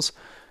protocols.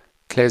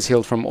 Claire's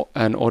healed from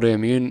an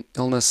autoimmune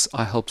illness.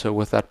 I helped her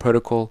with that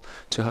protocol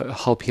to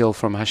help heal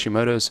from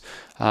Hashimoto's.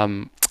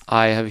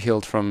 I have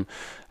healed from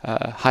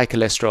high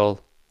cholesterol.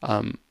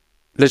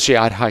 Literally,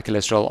 I had high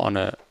cholesterol on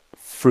a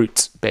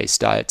fruit-based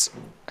diet,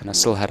 and I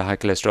still had high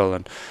cholesterol,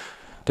 and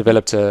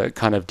developed a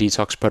kind of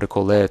detox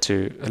protocol there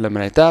to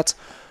eliminate that.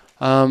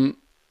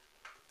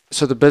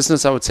 So the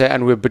business, I would say,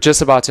 and we're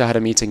just about to had a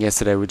meeting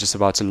yesterday. We're just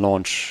about to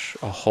launch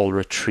a whole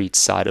retreat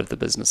side of the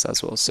business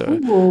as well. So,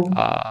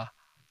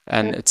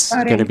 and it's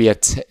going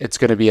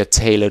to be a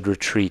tailored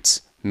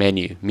retreat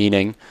menu,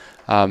 meaning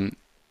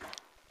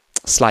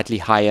slightly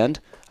high end,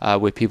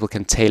 where people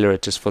can tailor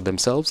it just for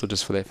themselves or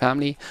just for their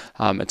family.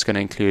 It's going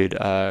to include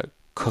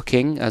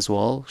cooking as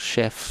well,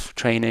 chef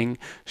training,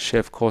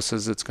 chef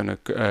courses. It's going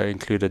to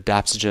include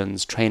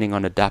adaptogens, training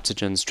on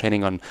adaptogens,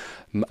 training on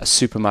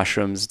super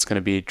mushrooms. It's going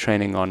to be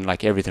training on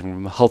like everything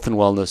from health and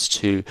wellness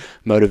to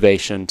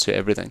motivation to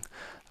everything.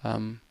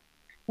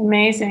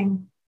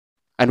 Amazing.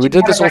 And we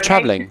did this all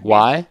traveling.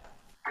 Why?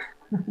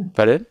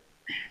 Pardon?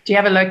 Do you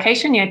have a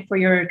location yet for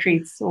your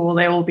retreats, or will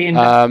they all be in?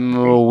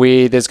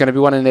 There's going to be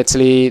one in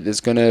Italy.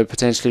 There's going to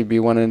potentially be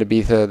one in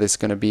Ibiza. There's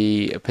going to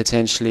be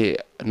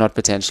not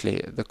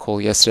potentially. The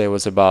call yesterday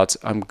was about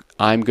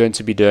I'm going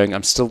to be doing.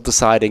 I'm still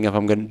deciding if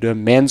I'm going to do a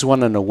men's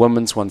one and a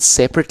women's one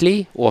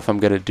separately, or if I'm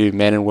going to do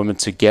men and women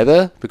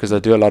together, because I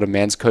do a lot of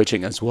men's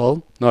coaching as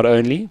well. Not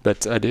only,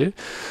 but I do.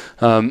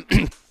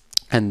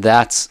 And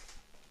that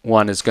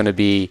one is going to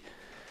be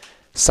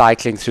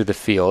cycling through the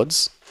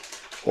fields,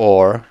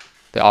 or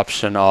the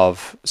option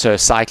of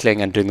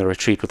cycling and doing the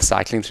retreat with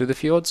cycling through the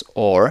fjords,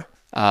 or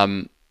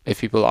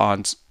if people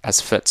aren't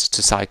as fit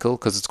to cycle,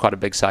 because it's quite a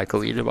big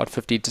cycle, you do about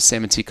 50 to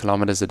 70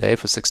 kilometers a day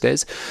for 6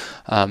 days,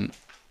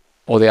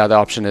 or the other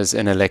option is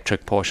in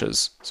electric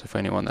Porsches, so for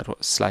anyone that was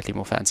slightly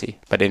more fancy.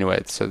 But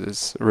anyway, so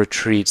there's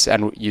retreats,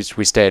 and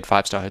we stay at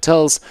 5-star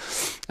hotels,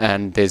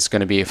 and there's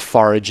going to be a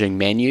foraging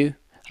menu.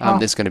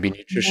 There's going to be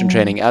nutrition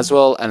training as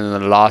well, and then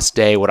the last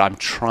day, what I'm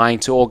trying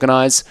to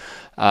organize,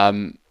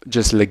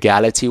 just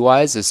legality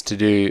wise, is to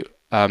do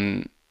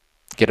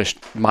get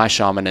my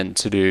shaman in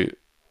to do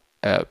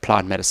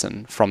plant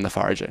medicine from the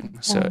foraging,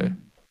 so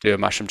do a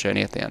mushroom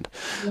journey at the end.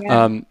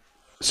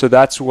 So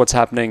that's what's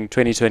happening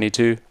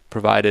 2022,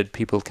 provided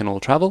people can all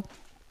travel.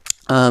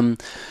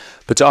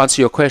 But to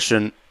answer your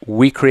question,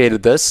 we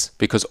created this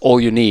because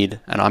all you need,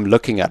 and I'm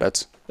looking at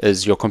it,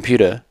 is your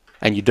computer.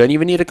 And you don't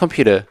even need a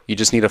computer. You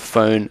just need a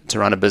phone to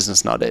run a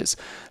business nowadays.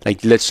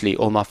 Like, literally,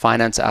 all my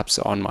finance apps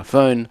are on my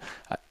phone.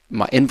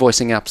 My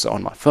invoicing apps are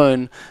on my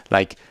phone.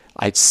 Like,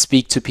 I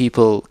speak to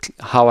people.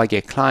 How I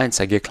get clients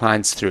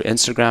through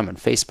Instagram and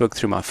Facebook,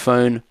 through my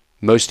phone,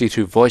 mostly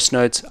through voice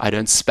notes. I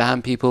don't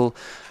spam people.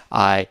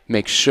 I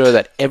make sure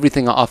that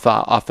everything I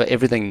offer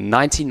everything.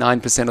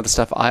 99% of the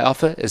stuff I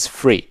offer is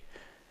free.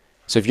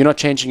 So if you're not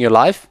changing your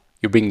life,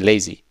 you're being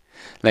lazy.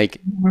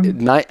 Like,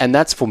 and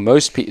that's for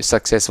most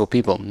successful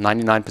people.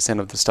 99%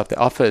 of the stuff they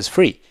offer is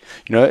free.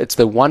 You know, it's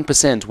the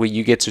 1% where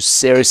you get to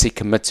seriously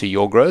commit to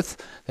your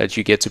growth that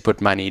you get to put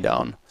money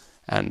down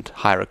and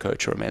hire a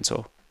coach or a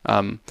mentor,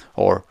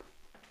 or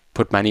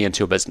put money into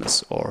your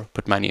business, or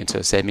put money into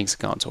a savings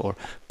account, or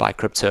buy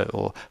crypto,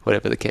 or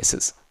whatever the case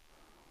is.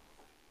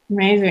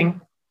 Amazing.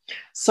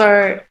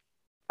 So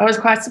I was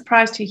quite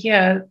surprised to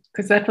hear,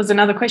 because that was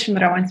another question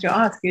that I wanted to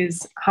ask,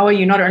 is how are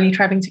you not only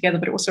traveling together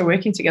but also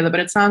working together? But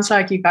it sounds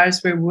like you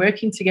guys were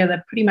working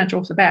together pretty much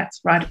off the bat,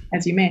 right,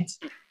 as you met.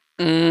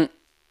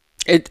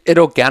 It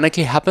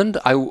organically happened.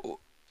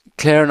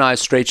 Claire and I are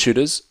straight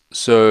shooters,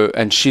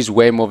 and she's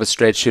way more of a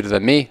straight shooter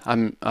than me.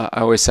 I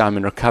always say I'm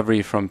in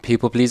recovery from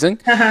people pleasing,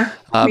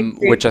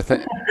 which I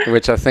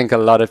think a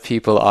lot of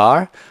people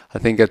are. I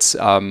think it's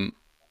and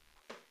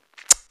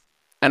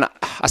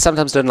I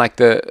sometimes don't like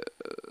the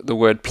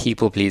word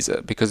people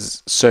pleaser,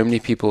 because so many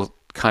people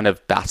kind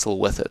of battle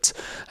with it.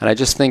 And I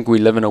just think we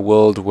live in a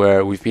world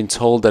where we've been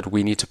told that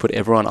we need to put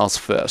everyone else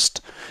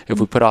first. If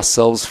we put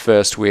ourselves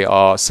first, we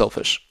are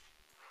selfish,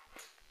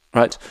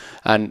 right?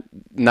 And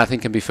nothing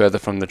can be further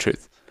from the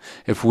truth.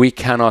 If we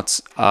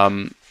cannot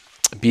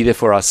be there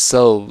for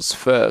ourselves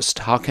first,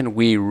 how can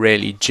we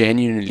really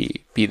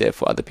genuinely be there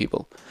for other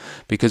people?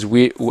 Because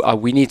we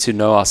need to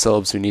know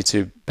ourselves. We need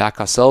to back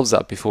ourselves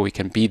up before we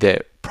can be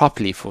there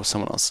properly for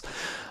someone else.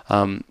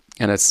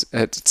 And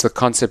it's a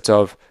concept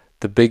of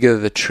the bigger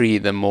the tree,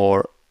 the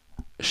more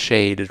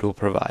shade it will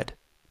provide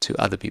to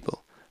other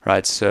people,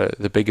 right? So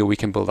the bigger we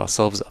can build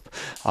ourselves up,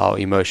 our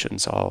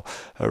emotions, our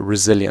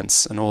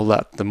resilience and all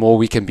that, the more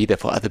we can be there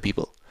for other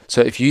people.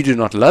 So if you do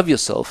not love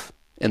yourself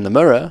in the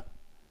mirror,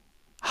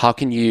 how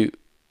can you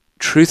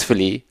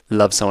truthfully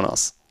love someone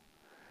else?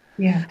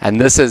 Yeah.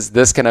 And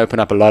this can open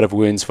up a lot of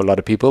wounds for a lot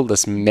of people.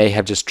 This may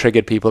have just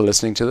triggered people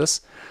listening to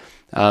this.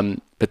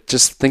 But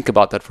just think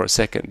about that for a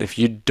second. If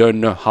you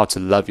don't know how to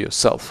love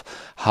yourself,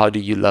 how do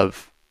you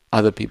love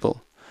other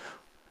people?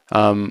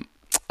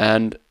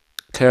 And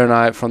Claire and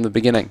I, from the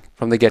beginning,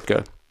 from the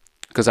get-go,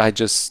 because I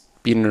just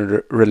been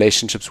in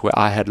relationships where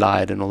I had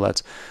lied and all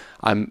that,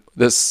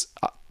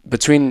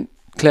 between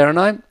Claire and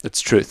I,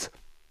 it's truth.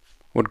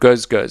 What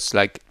goes, goes.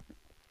 Like,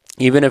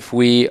 even if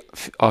we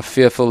are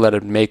fearful that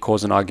it may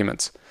cause an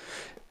argument,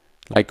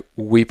 like,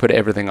 we put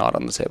everything out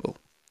on the table,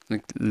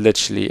 like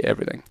literally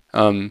everything,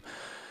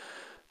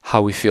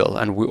 how we feel.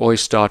 And we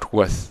always start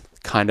with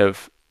kind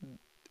of,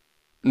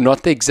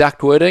 not the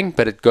exact wording,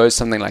 but it goes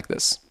something like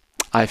this: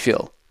 I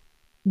feel.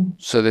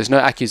 So there's no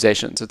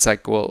accusations. It's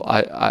like, well,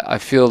 I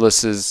feel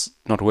this is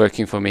not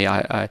working for me.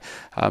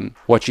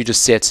 What you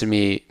just said to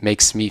me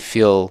makes me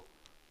feel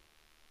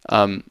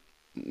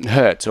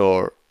hurt,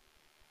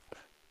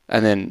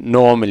 and then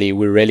normally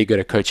we're really good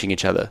at coaching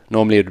each other.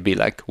 Normally it would be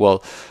like,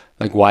 well,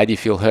 like, why do you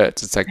feel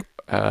hurt? It's like,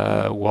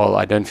 well,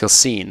 I don't feel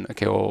seen.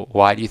 Okay, well,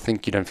 why do you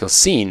think you don't feel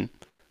seen?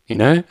 You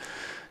know,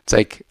 it's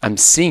like, I'm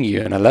seeing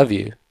you and I love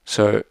you.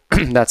 So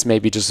that's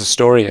maybe just a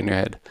story in your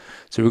head.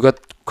 So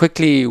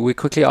we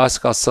quickly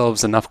ask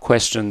ourselves enough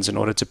questions in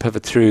order to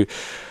pivot through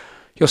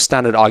your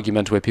standard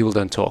argument where people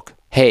don't talk.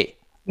 Hey,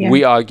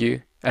 we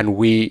argue, and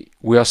we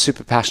are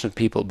super passionate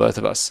people, both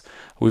of us.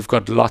 We've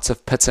got lots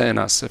of pitta in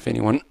us. If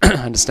anyone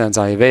understands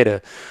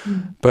Ayurveda,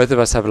 both of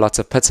us have lots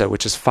of pitta,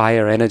 which is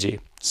fire energy.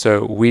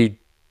 So we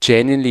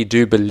genuinely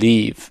do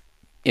believe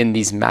in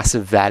these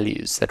massive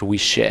values that we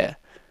share.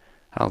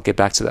 I'll get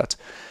back to that.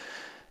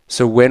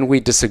 So when we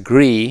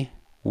disagree,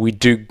 we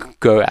do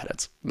go at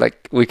it.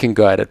 Like, we can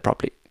go at it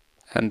properly.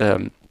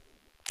 And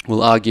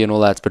we'll argue and all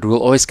that, but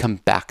we'll always come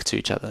back to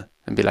each other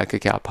and be like,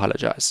 okay, I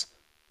apologize.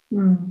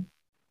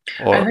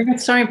 I think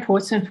it's so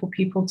important for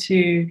people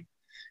to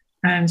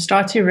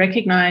start to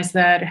recognize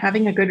that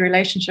having a good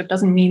relationship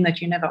doesn't mean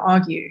that you never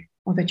argue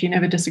or that you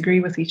never disagree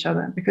with each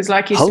other. Because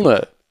like you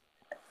said,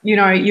 you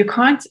know, you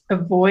can't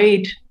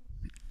avoid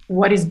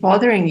what is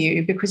bothering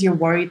you because you're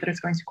worried that it's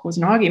going to cause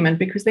an argument,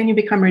 because then you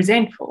become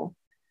resentful.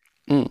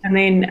 And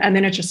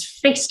then it just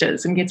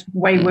festers and gets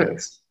way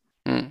worse.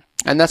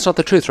 And that's not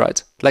the truth,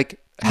 right? Like,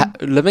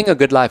 living a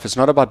good life is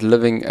not about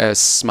living a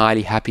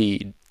smiley,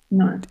 happy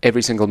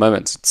every single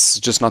moment. It's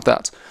just not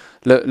that.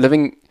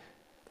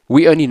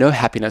 We only know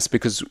happiness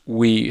because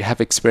we have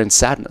experienced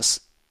sadness.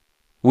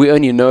 We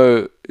only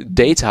know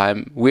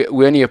daytime. We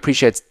only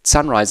appreciate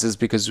sunrises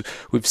because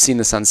we've seen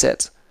the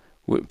sunset.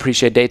 We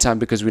appreciate daytime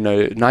because we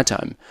know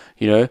nighttime,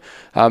 you know?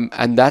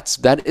 And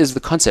that is the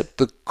concept.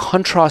 The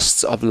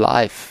contrasts of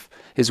life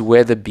is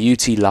where the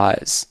beauty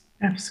lies.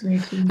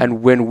 Absolutely.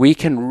 And when we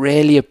can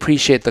really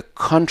appreciate the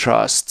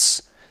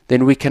contrasts,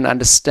 then we can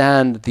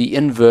understand the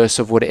inverse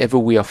of whatever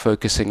we are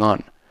focusing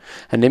on.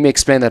 And let me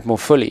explain that more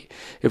fully.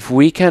 If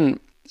we can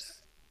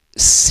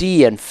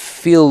see and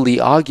feel the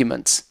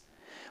argument,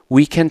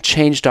 we can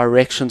change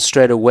direction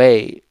straight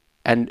away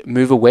and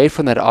move away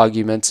from that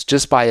argument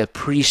just by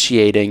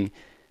appreciating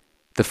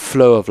the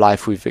flow of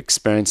life we've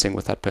experiencing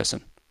with that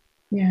person.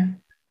 Yeah.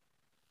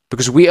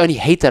 Because we only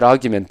hate that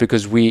argument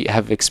because we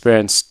have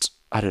experienced,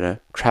 I don't know,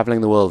 traveling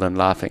the world and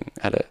laughing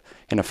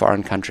in a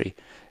foreign country,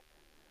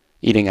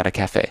 eating at a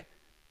cafe.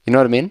 You know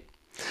what I mean?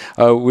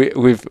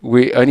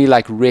 We only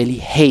like really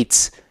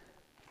hate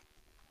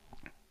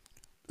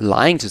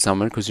lying to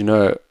someone because you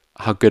know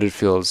how good it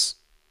feels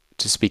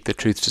to speak the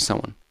truth to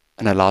someone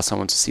and allow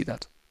someone to see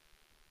that.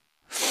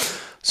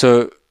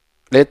 So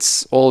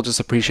let's all just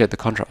appreciate the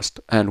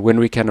contrast. And when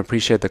we can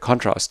appreciate the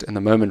contrast in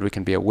the moment, we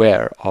can be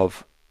aware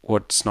of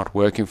what's not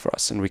working for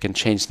us, and we can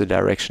change the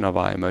direction of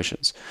our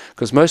emotions.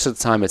 Because most of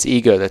the time it's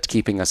ego that's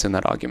keeping us in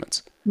that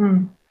argument.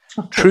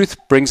 Truth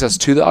brings us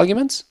to the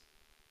argument.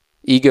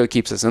 Ego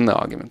keeps us in the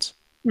argument.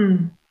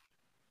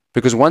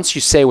 Because once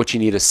you say what you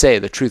need to say,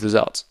 the truth is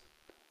out.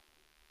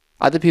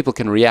 Other people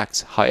can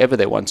react however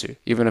they want to,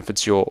 even if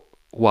it's your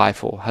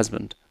wife or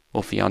husband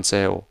or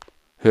fiance or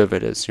whoever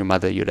it is, your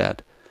mother, your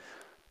dad.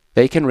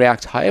 They can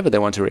react however they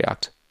want to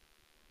react.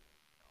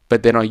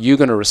 But then are you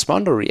going to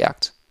respond or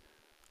react?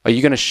 Are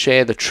you going to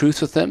share the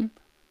truth with them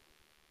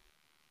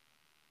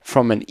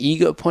from an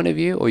ego point of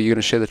view, or are you going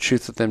to share the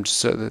truth with them just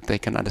so that they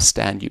can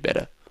understand you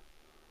better?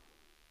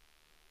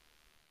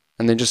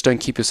 And then just don't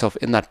keep yourself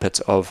in that pit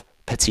of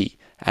pity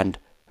and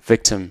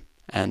victim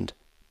and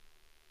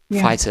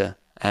fighter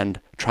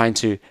and trying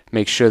to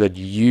make sure that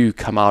you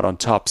come out on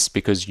tops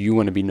because you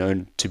want to be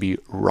known to be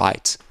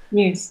right.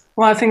 Yes.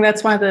 Well, I think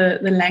that's why the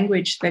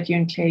language that you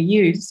and Claire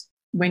use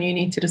when you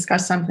need to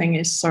discuss something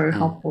is so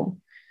helpful,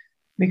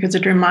 because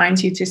it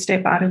reminds you to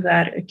step out of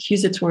that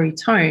accusatory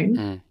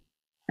tone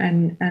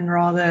and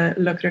rather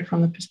look at it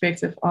from the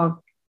perspective of,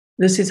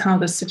 this is how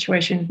this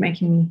situation is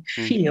making me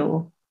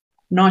feel,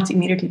 not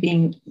immediately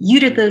being, you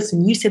did this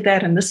and you said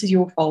that and this is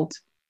your fault.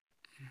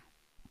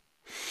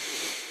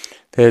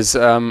 There's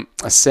a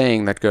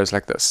saying that goes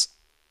like this.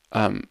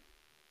 I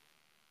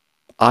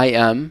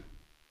am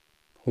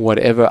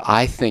whatever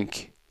I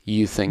think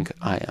you think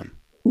I am.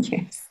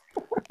 Yes.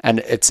 And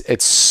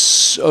it's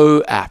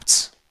so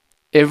apt.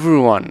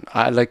 Everyone,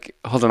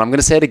 hold on, I'm going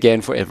to say it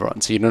again for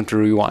everyone so you don't have to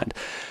rewind.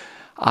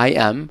 I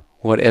am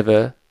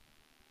whatever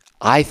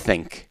I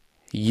think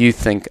you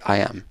think I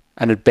am.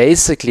 And it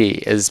basically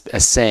is a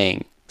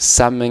saying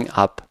summing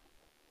up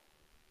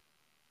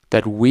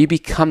that we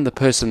become the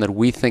person that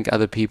we think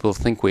other people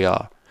think we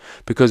are,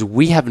 because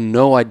we have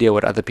no idea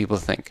what other people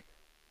think.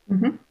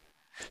 Mm-hmm.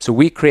 So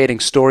we're creating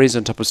stories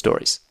on top of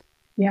stories.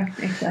 Yeah,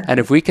 exactly. And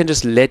if we can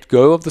just let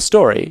go of the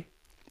story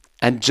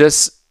and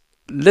just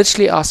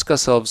literally ask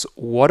ourselves,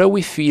 what are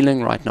we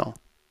feeling right now?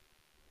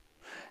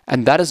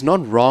 And that is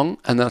not wrong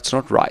and that's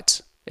not right.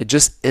 It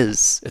just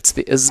is. It's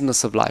the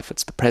isness of life.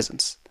 It's the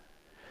presence.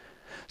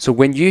 So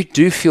when you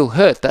do feel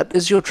hurt, that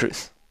is your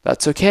truth.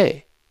 That's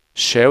okay.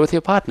 Share with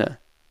your partner.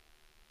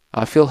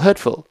 I feel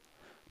hurtful.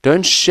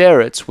 Don't share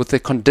it with the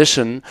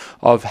condition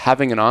of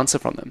having an answer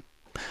from them.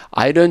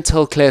 I don't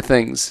tell Claire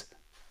things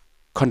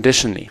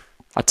conditionally.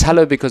 I tell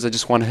her because I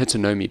just want her to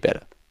know me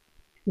better.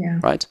 Yeah.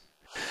 Right?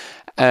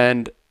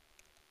 And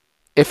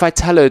if I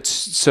tell her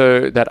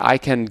so that I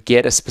can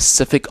get a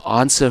specific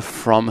answer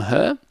from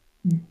her,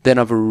 then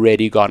I've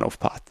already gone off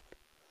path.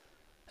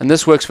 And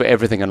this works for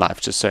everything in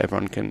life, just so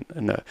everyone can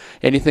know.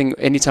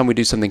 Anytime we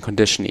do something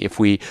conditionally, if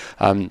we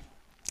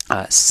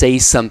say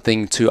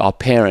something to our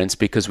parents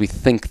because we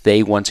think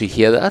they want to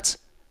hear that,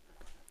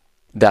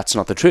 that's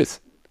not the truth,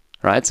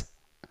 right?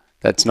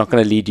 That's not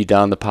going to lead you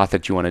down the path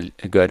that you want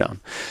to go down.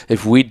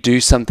 If we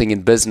do something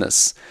in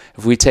business,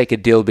 if we take a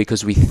deal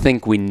because we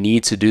think we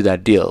need to do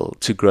that deal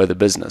to grow the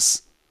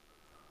business,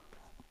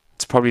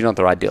 it's probably not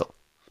the right deal,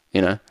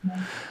 you know?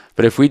 Yeah.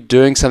 But if we're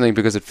doing something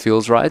because it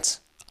feels right,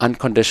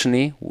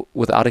 unconditionally,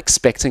 without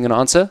expecting an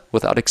answer,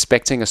 without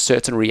expecting a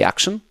certain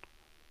reaction,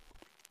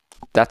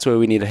 that's where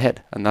we need to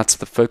head. And that's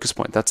the focus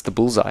point. That's the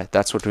bullseye.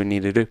 That's what we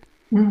need to do.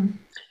 Mm.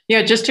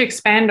 Yeah, just to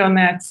expand on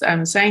that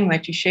saying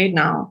that you shared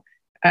now,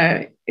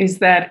 is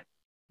that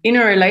in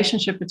a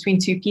relationship between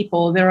two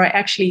people, there are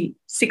actually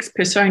 6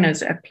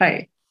 personas at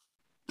play.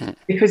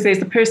 Because there's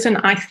the person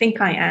I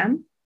think I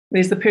am,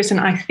 there's the person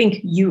I think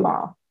you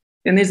are,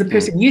 then there's the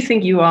person you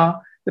think you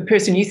are, the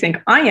person you think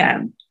I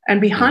am, and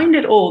behind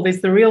it all,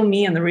 there's the real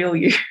me and the real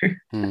you.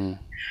 And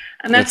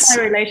that's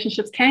why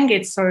relationships can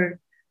get so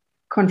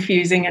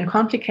confusing and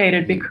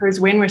complicated, because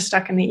when we're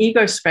stuck in the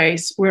ego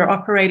space, we're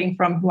operating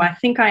from who I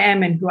think I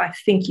am and who I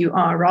think you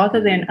are,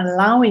 rather than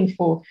allowing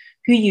for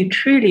who you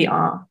truly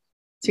are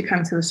to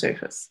come to the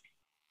surface.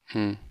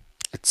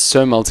 It's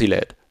so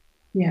multi-layered.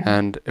 Yeah.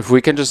 And if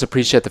we can just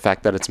appreciate the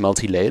fact that it's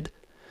multi-layered,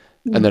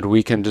 and that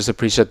we can just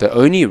appreciate the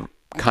only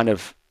kind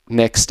of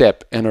next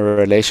step in a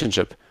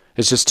relationship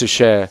is just to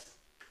share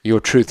your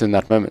truth in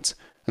that moment.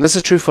 And this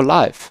is true for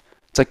life.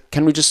 It's like,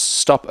 can we just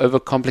stop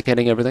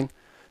overcomplicating everything?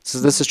 So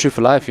this is true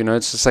for life, you know.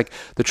 It's just like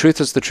the truth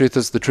is the truth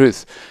is the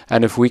truth.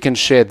 And if we can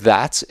share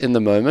that in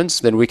the moment,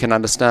 then we can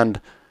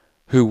understand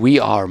who we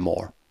are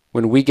more.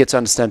 When we get to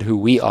understand who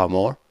we are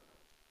more,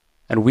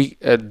 and we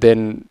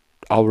then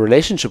our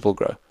relationship will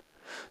grow.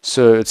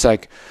 So it's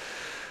like,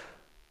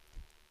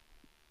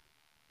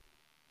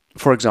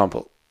 for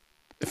example,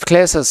 if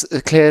Claire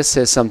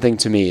says something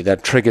to me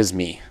that triggers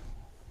me,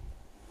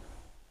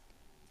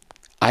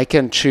 I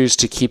can choose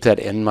to keep that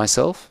in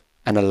myself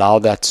and allow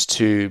that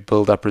to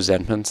build up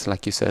resentment,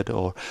 like you said,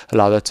 or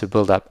allow that to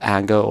build up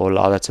anger, or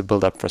allow that to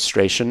build up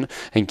frustration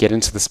and get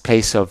into this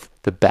place of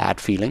the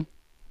bad feeling.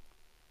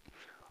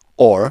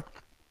 Or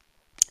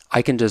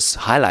I can just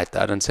highlight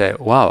that and say,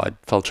 wow, I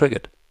felt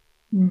triggered.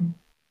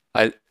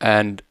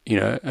 And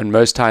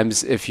most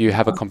times if you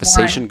have a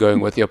conversation going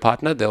with your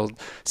partner, they'll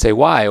say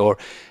why. Or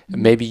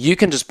maybe you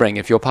can just bring,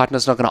 if your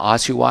partner's not going to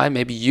ask you why,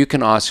 maybe you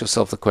can ask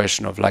yourself the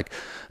question of like,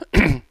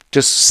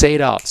 just say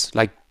it out,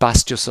 like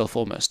bust yourself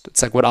almost.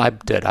 It's like what I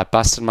did. I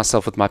busted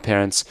myself with my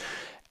parents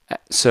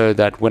so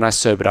that when I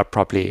sobered up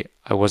properly,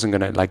 I wasn't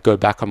going to like go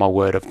back on my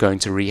word of going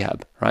to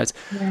rehab, right?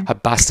 Yeah. I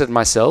busted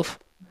myself.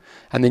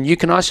 And then you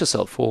can ask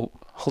yourself, well,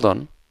 hold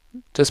on,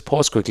 just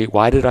pause quickly.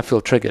 Why did I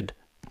feel triggered?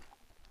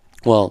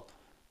 Well,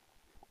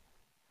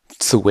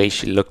 it's the way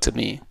she looked at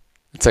me.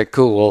 It's like,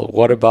 cool, well,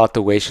 what about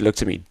the way she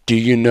looked at me? Do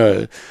you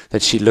know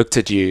that she looked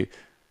at you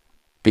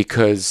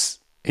because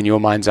in your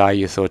mind's eye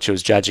you thought she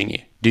was judging you?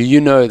 Do you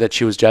know that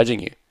she was judging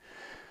you?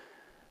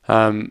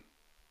 No,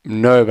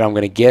 but I'm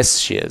going to guess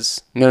she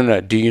is. No,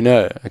 do you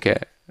know? Okay,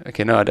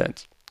 no, I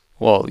don't.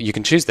 Well, you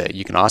can choose that.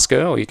 You can ask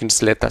her, or you can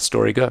just let that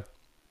story go.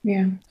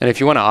 Yeah. And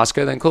if you want to ask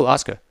her, then cool,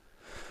 ask her.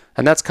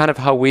 And that's kind of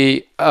how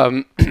we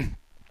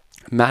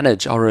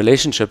manage our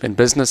relationship in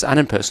business and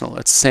in personal.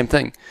 It's the same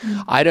thing.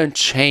 I don't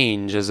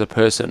change as a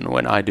person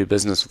when I do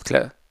business with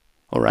Claire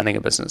or running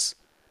a business.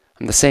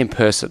 I'm the same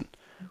person.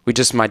 We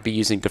just might be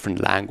using different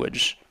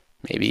language,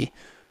 maybe.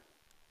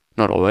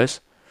 not always.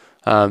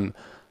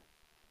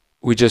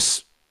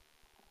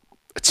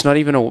 It's not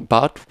even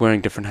about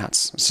wearing different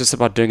hats. It's just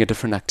about doing a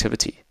different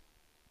activity.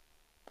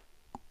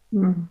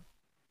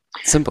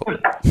 Simple.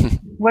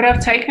 What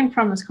I've taken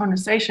from this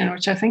conversation,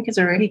 which I think is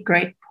a really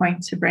great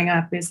point to bring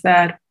up, is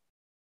that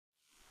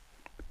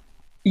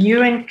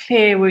you and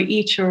Claire were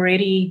each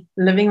already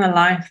living the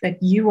life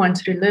that you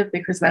wanted to live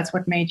because that's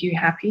what made you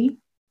happy.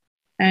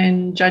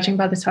 And judging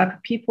by the type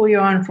of people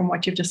you're on, from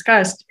what you've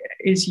discussed,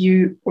 is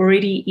you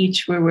already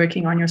each were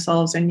working on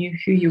yourselves and knew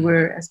who you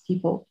were as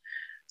people.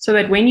 So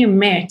that when you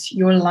met,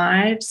 your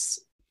lives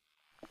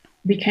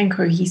became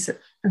cohesive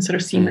and sort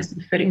of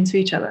seamlessly fit into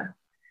each other.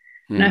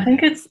 And I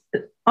think it's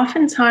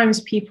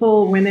oftentimes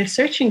people, when they're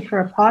searching for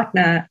a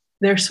partner,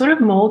 they're sort of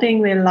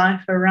molding their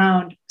life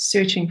around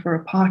searching for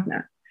a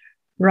partner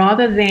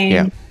rather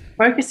than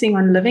focusing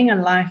on living a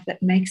life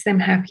that makes them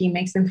happy,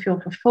 makes them feel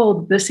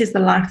fulfilled. This is the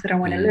life that I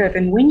want to live.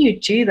 And when you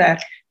do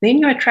that, then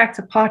you attract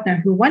a partner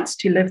who wants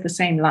to live the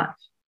same life.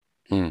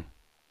 And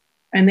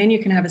then you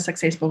can have a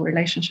successful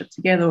relationship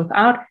together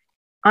without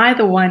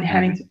either one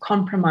having to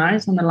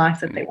compromise on the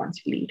life that they want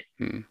to lead.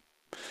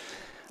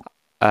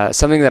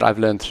 Something that I've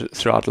learned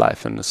throughout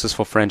life, and this is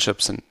for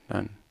friendships and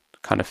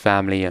kind of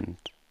family and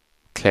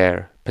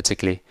Claire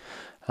particularly,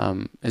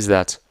 is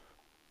that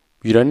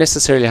you don't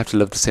necessarily have to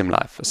live the same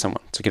life as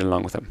someone to get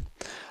along with them.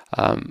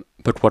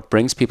 But what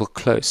brings people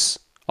close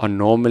is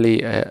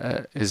normally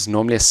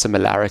a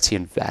similarity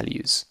in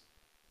values.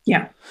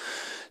 Yeah.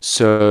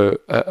 So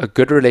a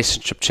good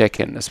relationship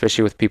check-in,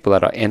 especially with people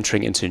that are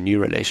entering into new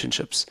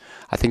relationships,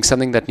 I think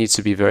something that needs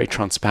to be very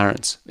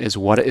transparent is,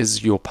 what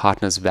is your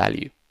partner's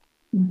value?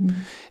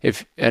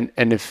 If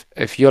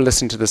you're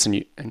listening to this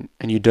and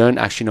you don't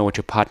actually know what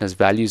your partner's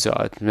values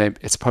are,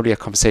 it's probably a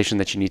conversation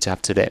that you need to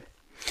have today.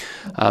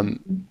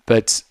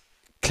 But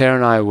Claire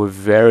and I were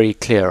very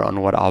clear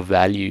on what our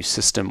value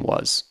system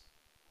was.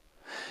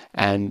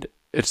 And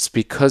it's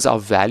because our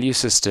value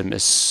system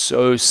is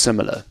so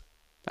similar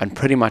and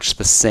pretty much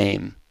the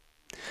same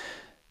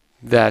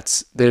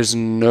that there's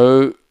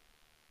no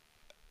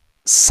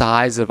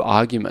size of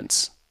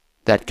arguments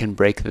that can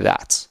break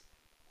that.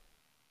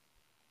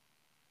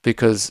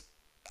 Because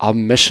our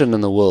mission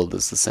in the world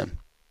is the same.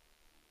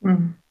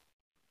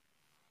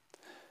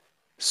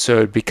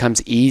 So it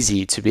becomes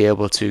easy to be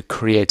able to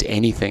create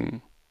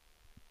anything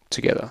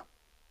together.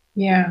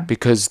 Yeah.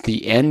 Because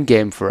the end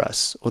game for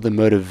us, or the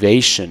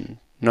motivation,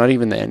 not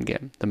even the end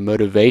game, the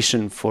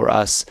motivation for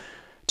us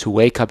to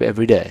wake up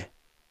every day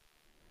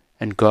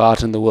and go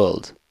out in the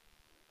world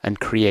and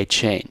create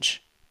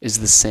change is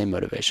the same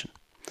motivation.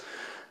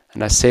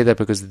 And I say that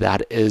because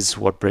that's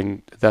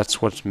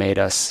what made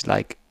us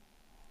like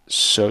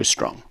so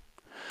strong.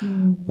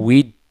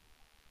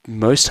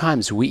 Most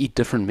times we eat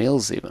different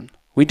meals even.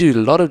 We do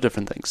a lot of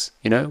different things.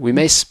 We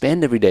may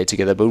spend every day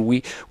together, but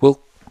we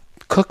will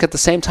cook at the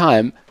same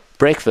time,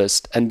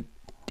 breakfast, and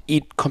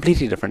eat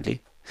completely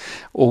differently.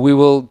 Or we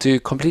will do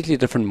completely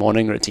different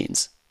morning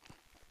routines.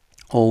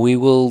 Or we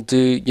will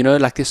do,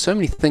 there's so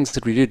many things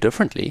that we do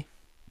differently.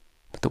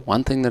 But the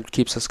one thing that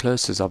keeps us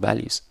close is our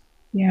values.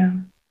 Yeah.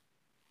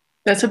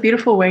 That's a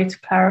beautiful way to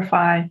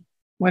clarify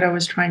what I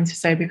was trying to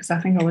say, because I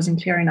think I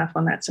wasn't clear enough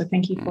on that. So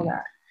thank you for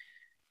that.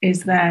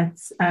 Is that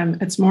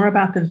it's more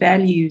about the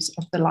values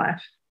of the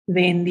life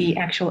than the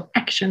actual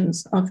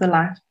actions of the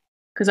life.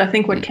 Because I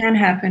think what can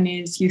happen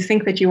is you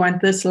think that you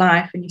want this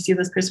life and you see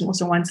this person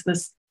also wants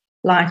this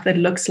life that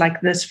looks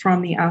like this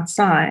from the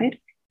outside.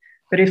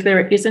 But if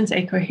there isn't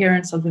a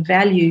coherence of the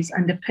values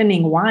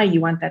underpinning why you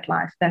want that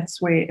life,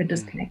 that's where a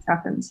disconnect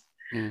happens.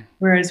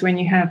 Whereas when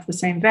you have the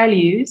same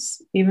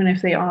values, even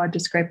if there are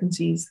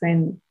discrepancies,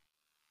 then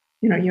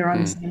you're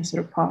on the same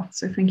sort of path.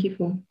 So thank you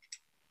for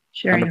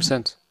sharing.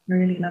 100%.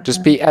 Really love just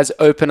that. Be as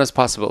open as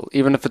possible,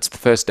 even if it's the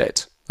first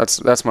date.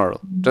 That's moral.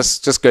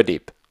 Just go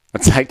deep.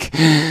 It's like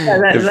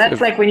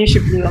that's like when you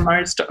should be the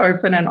most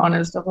open and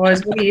honest.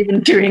 Otherwise, what are you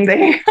even doing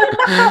there?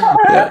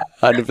 Yeah,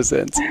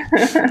 100%.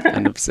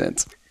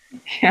 100%.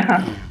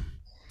 Yeah.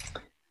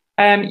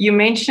 You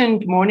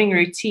mentioned morning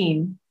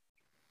routine,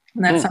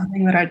 and that's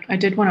something that I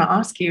did want to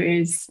ask you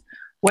is,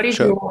 what is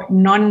your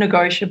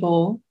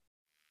non-negotiable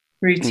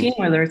routine,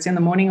 whether it's in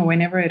the morning or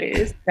whenever it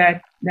is,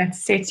 that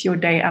sets your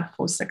day up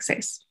for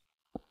success?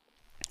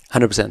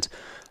 100%.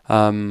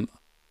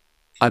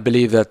 I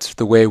believe that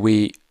the way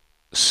we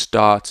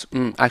start,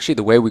 actually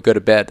the way we go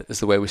to bed is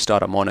the way we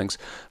start our mornings,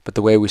 but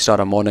the way we start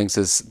our mornings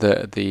is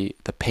the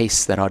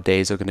pace that our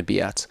days are going to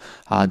be at,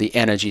 the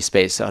energy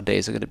space our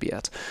days are going to be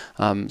at.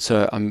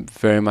 So I'm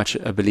very much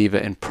a believer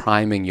in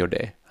priming your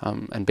day.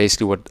 And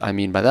basically what I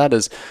mean by that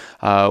is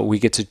we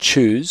get to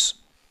choose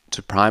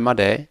to prime our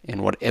day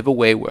in whatever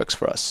way works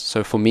for us.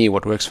 So for me,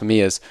 what works for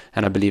me is,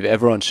 and I believe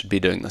everyone should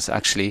be doing this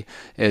actually,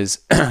 is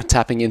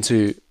tapping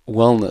into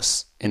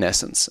wellness in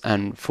essence.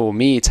 And for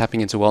me,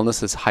 tapping into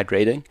wellness is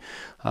hydrating.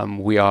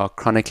 We are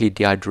chronically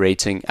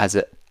dehydrating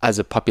as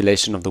a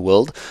population of the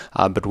world,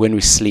 but when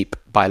we sleep,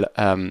 our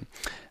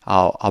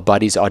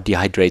bodies are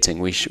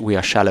dehydrating. We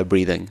are shallow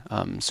breathing,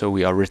 so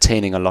we are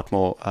retaining a lot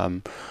more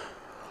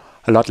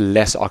a lot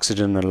less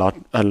oxygen,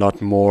 a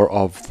lot more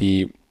of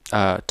the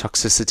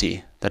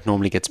toxicity that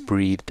normally gets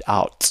breathed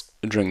out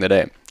during the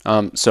day.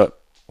 So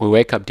we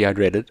wake up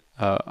dehydrated.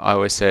 I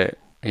always say,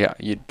 yeah,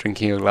 you're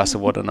drinking a glass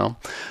of water now.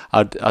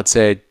 I'd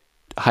say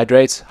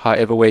hydrate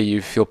however way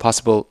you feel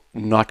possible,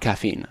 not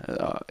caffeine.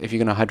 If you're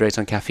going to hydrate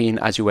on caffeine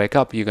as you wake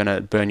up, you're going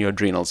to burn your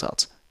adrenals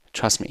out.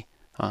 Trust me.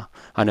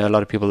 I know a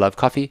lot of people love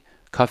coffee.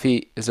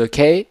 Coffee is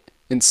okay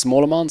in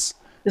small amounts.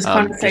 This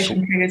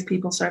conversation triggers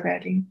people so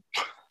badly.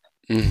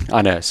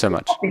 I know so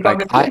much.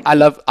 Like I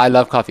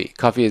love coffee.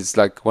 Coffee is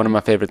like one of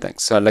my favorite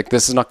things. So like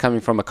this is not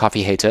coming from a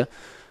coffee hater.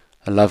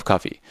 I love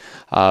coffee,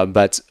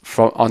 but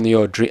on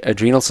your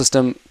adrenal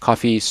system,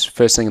 coffee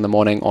first thing in the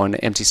morning on an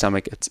empty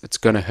stomach, it's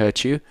going to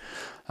hurt you,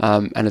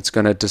 and it's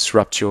going to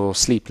disrupt your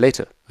sleep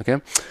later. Okay,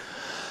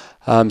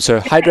 so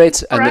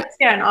hydrate and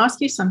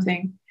ask you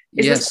something.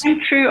 Is the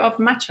same true of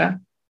matcha?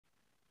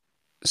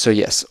 So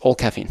yes, all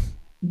caffeine.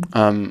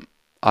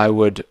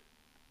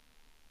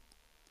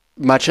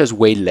 Matcha is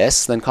way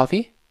less than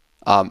coffee.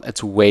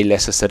 It's way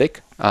less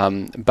acidic,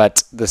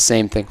 but the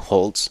same thing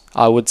holds.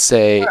 I would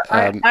say...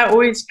 I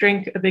always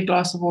drink a big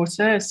glass of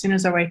water as soon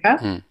as I wake up.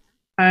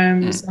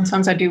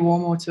 Sometimes I do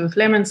warm water with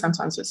lemon.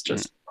 Sometimes it's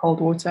just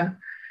cold water.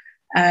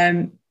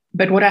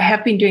 But what I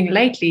have been doing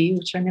lately,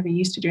 which I never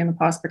used to do in the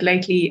past, but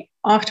lately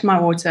after my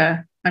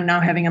water, I'm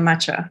now having a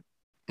matcha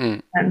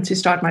to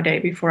start my day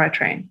before I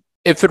train.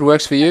 If it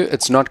works for you,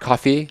 it's not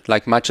coffee.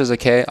 Like matcha's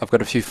okay. I've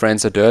got a few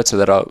friends that do it, so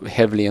that are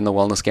heavily in the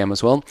wellness game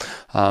as well.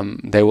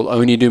 They will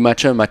only do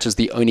matcha. Matcha's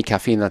the only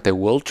caffeine that they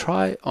will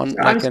try on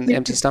an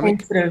empty stomach. I'm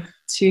sensitive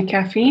to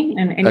caffeine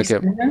and any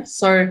stimulant.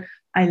 So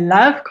I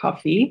love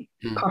coffee.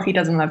 Coffee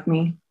doesn't love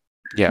me.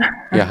 Yeah,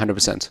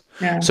 100%.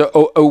 Yeah.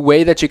 So a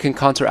way that you can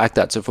counteract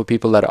that, so for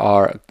people that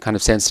are kind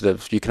of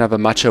sensitive, you can have a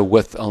matcha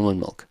with almond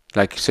milk.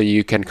 Like, so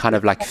you can kind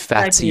of like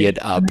fatty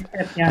it up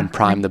and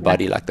prime the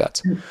body like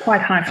that.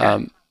 Quite high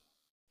fat.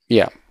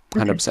 Yeah,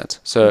 100%.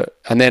 So,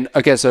 and then,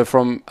 okay, so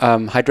from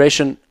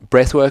hydration,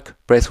 breath work.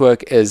 Breath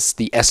work is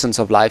the essence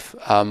of life.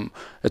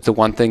 It's the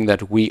one thing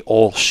that we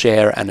all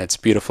share, and it's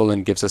beautiful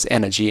and gives us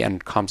energy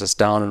and calms us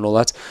down and all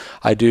that.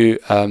 I do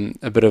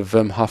a bit of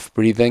Wim Hof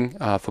breathing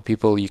for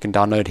people. You can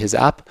download his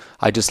app.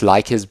 I just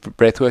like his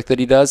breath work that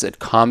he does. It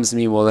calms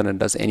me more than it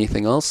does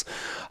anything else.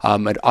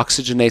 It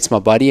oxygenates my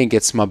body and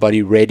gets my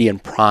body ready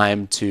and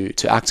primed to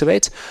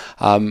activate.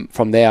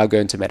 From there, I'll go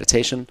into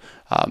meditation.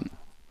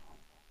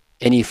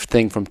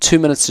 Anything from 2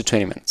 minutes to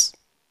 20 minutes,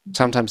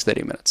 sometimes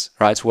 30 minutes,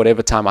 right?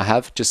 Whatever time I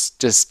have,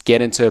 just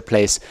get into a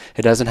place.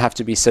 It doesn't have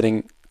to be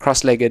sitting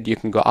cross-legged. You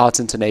can go out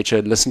into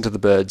nature, listen to the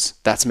birds.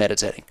 That's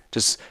meditating.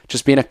 Just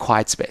be in a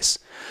quiet space.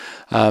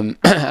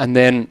 And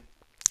then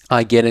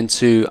I get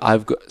into,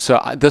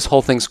 this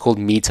whole thing's called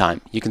me time.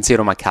 You can see it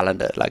on my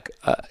calendar, like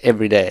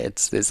every day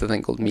there's a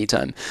thing called me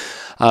time.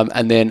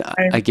 And then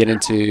I get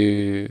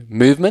into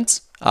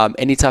movement.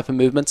 Any type of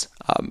movement.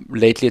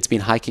 Lately, it's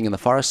been hiking in the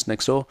forest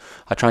next door.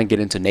 I try and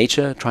get into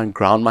nature, try and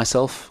ground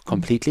myself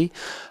completely.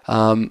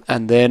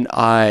 And then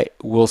I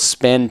will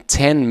spend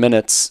 10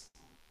 minutes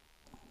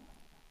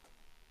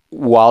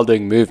while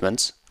doing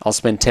movement. I'll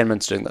spend 10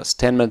 minutes doing this.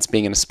 10 minutes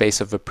being in a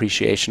space of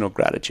appreciation or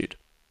gratitude.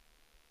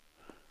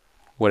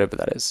 Whatever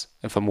that is.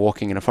 If I'm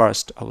walking in a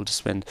forest, I will just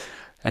spend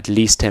at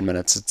least 10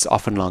 minutes. It's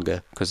often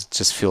longer because it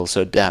just feels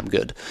so damn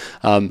good.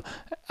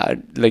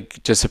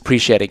 Like just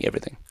appreciating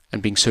everything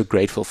and being so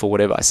grateful for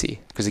whatever I see,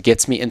 because it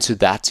gets me into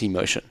that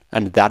emotion,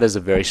 and that is a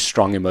very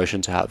strong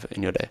emotion to have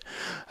in your day.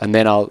 And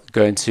then I'll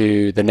go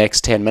into the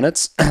next 10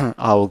 minutes.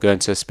 I will go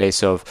into a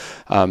space of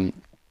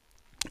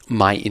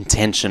my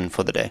intention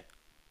for the day.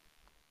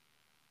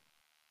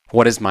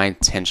 What is my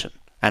intention?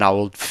 And I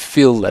will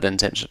feel that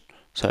intention.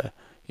 So,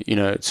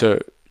 so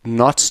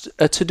not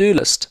a to-do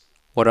list.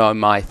 What are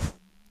my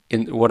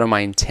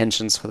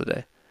intentions for the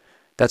day?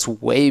 That's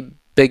way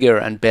bigger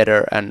and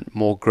better and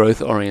more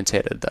growth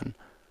orientated than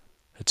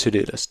a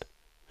to-do list.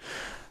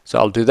 So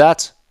I'll do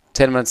that.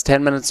 10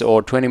 minutes,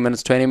 or 20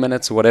 minutes,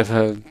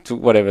 whatever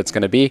it's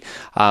going to be.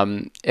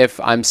 If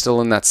I'm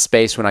still in that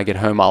space when I get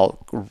home,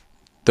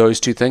 those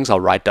two things I'll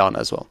write down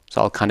as well.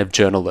 So I'll kind of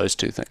journal those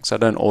two things. I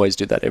don't always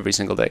do that every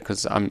single day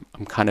because I'm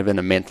kind of in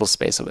a mental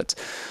space of it.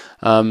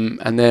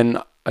 And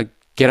then I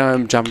get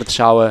home, jump in the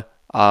shower,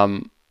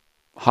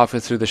 halfway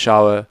through the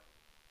shower,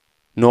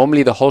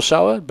 normally the whole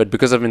shower, but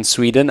because I'm in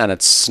Sweden and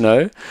it's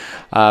snow,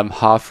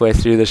 halfway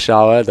through the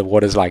shower, the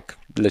water's like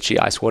literally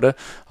ice water.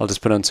 I'll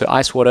just put it into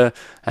ice water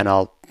and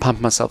I'll pump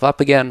myself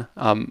up again.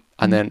 And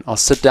then I'll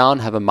sit down,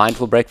 have a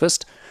mindful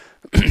breakfast,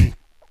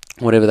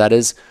 whatever that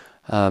is.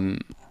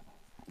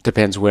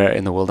 Depends where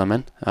in the world I'm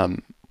in.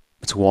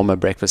 It's a warmer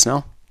breakfast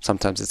now.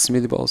 Sometimes it's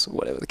smoothie bowls,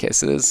 whatever the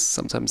case it is.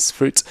 Sometimes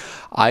fruits.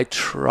 I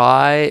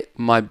try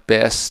my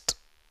best,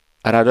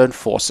 and I don't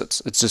force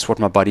it. It's just what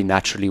my body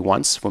naturally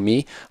wants. For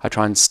me, I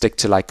try and stick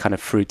to like kind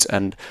of fruit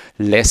and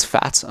less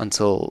fat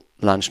until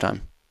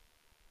lunchtime.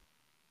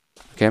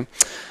 Okay.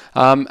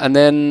 And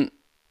then,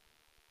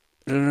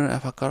 I don't know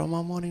if I got on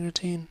my morning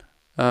routine.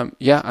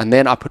 And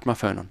then I put my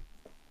phone on.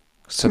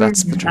 So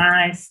that's the trick.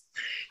 Nice.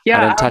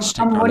 Yeah,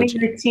 our morning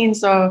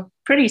routines are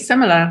pretty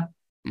similar.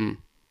 Mm.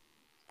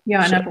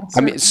 Yeah, So, and I've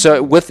also,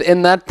 so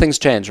within that, things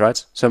change,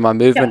 right? So my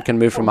movement can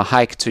move from a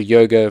hike to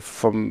yoga,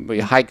 from a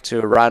hike to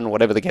a run,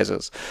 whatever the case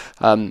is.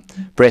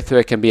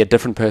 Breathwork can be a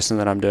different person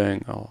that I'm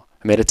doing, or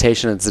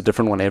meditation is a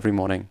different one every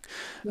morning.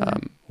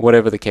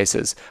 Whatever the case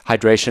is.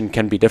 Hydration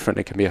can be different.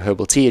 It can be a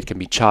herbal tea, it can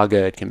be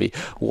chaga, it can be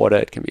water,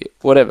 it can be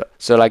whatever.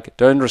 So like,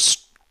 don't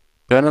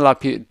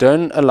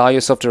allow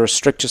yourself to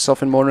restrict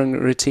yourself in morning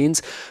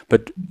routines,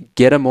 but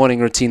get a morning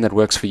routine that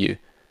works for you,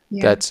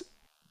 that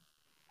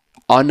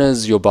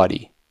honors your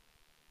body.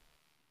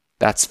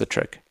 That's the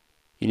trick.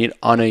 You need to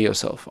honor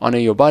yourself, honor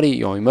your body,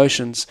 your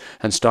emotions,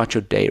 and start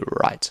your day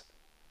right.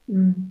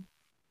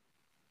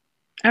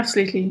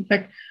 Absolutely.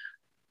 Like,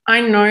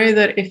 I know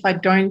that if I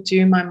don't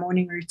do my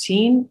morning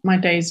routine, my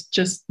day is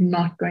just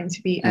not going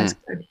to be as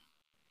good.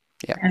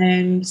 Yeah.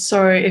 And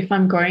so if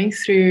I'm going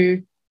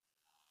through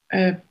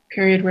a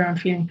period where I'm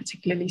feeling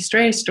particularly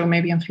stressed, or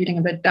maybe I'm feeling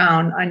a bit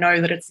down, I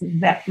know that it's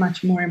that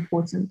much more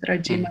important that I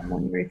do my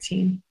morning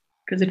routine,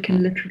 because it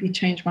can literally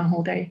change my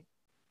whole day.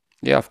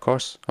 Yeah, of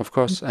course.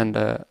 And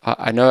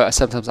I know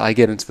sometimes I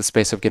get into the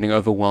space of getting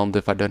overwhelmed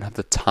if I don't have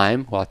the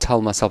time. Well, I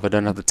tell myself I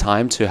don't have the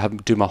time to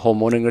do my whole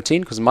morning routine,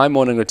 because my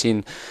morning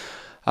routine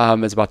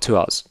is about 2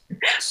 hours.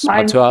 It's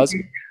about 2 hours.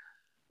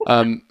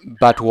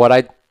 But what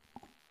I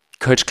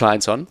coach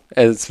clients on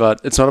is that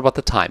it's not about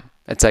the time.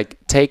 It's like,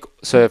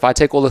 so if I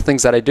take all the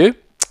things that I do,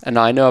 and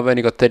I know I've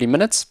only got 30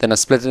 minutes, then I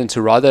split it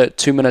into rather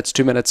 2 minutes,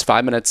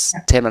 5 minutes,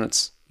 10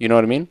 minutes. You know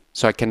what I mean?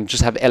 So I can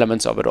just have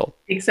elements of it all.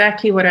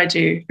 Exactly what I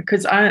do,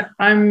 because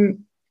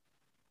I'm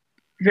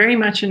very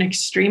much an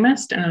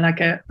extremist and like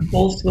a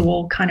balls to the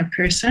wall kind of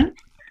person.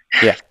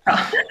 Yeah.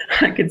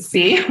 I could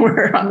see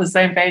we're on the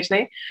same page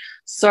there.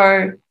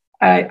 So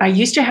I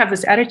used to have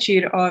this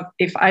attitude of,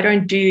 if I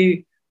don't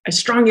do a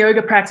strong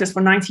yoga practice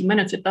for 90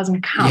 minutes, it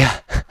doesn't count.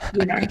 Yeah.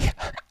 You know?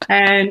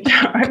 And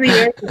over the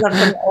years, as I've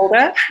gotten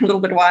older, a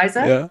little bit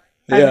wiser,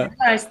 I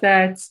realized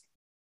that,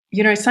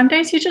 you know, some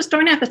days you just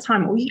don't have the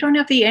time, or you don't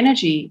have the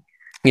energy.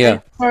 Yeah.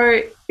 And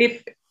so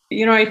if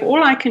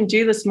all I can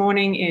do this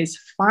morning is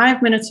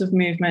 5 minutes of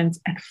movement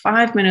and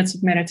 5 minutes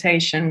of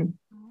meditation,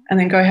 and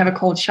then go have a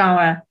cold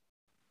shower,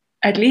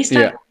 at least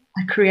I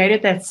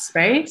created that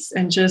space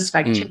and just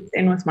like checked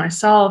in with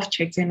myself,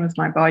 checked in with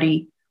my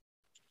body.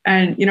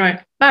 And, you know,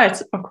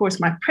 but of course,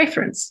 my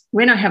preference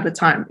when I have the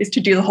time is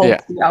to do the whole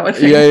 2 hour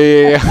thing.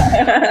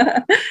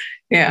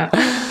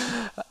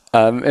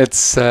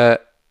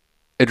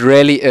 It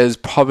really is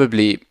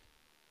probably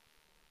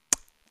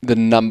the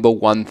number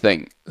one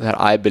thing that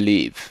I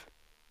believe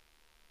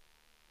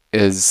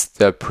is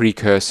the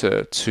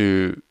precursor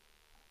to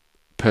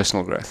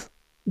personal growth,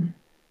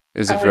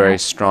 is a very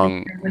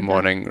strong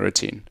morning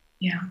routine.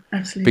 Yeah,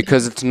 absolutely.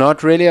 Because it's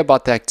not really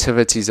about the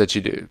activities that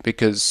you do,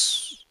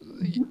 because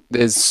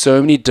there's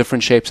so many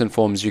different shapes and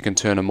forms you can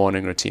turn a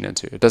morning routine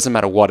into. It doesn't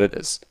matter what it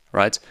is,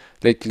 right?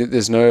 Like,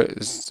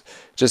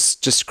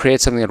 just create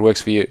something that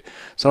works for you.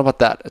 It's not about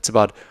that. It's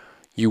about,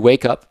 you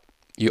wake up,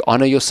 you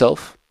honor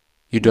yourself,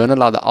 you don't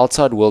allow the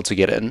outside world to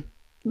get in,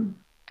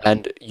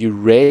 and you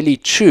rarely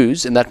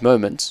choose in that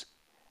moment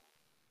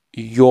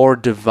your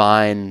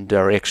divine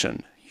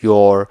direction,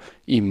 your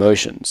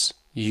emotions,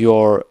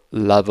 your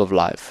love of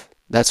life.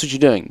 That's what you're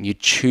doing. You're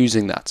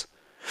choosing that.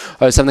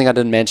 Oh, something I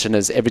didn't mention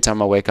is every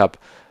time I wake up,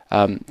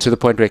 to the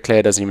point where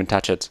Claire doesn't even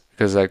touch it,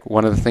 because like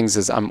one of the things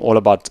is I'm all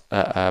about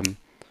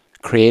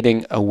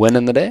creating a win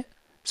in the day.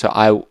 So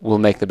I will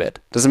make the bed.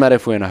 Doesn't matter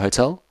if we're in a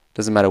hotel,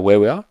 doesn't matter where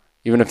we are,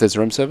 even if there's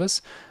room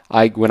service.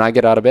 When I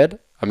get out of bed,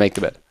 I make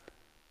the bed.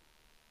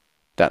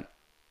 Done.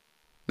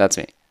 That's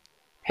me.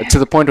 To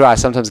the point where I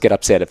sometimes get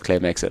upset if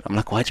Claire makes it. I'm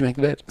like, why'd you make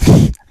the bed?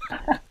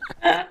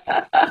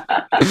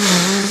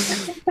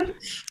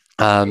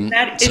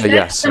 Is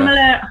that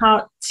similar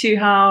to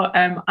how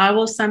I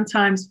will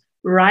sometimes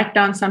write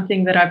down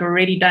something that I've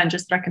already done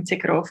just so I can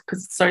tick it off,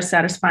 because it's so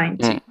satisfying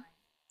to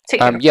tick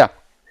it off.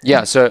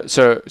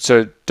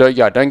 So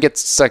don't get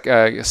stuck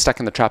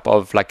in the trap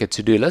of like a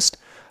to-do list.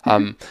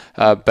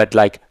 But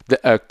like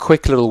a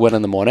quick little win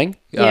in the morning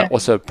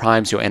also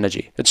primes your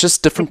energy. It's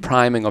just different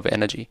priming of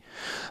energy.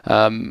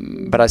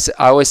 But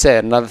I always say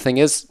another thing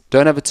is,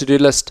 don't have a to-do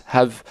list.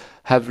 Have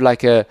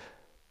like a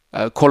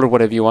call it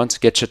whatever you want,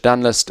 get shit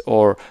done list,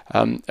 or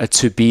a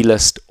to-be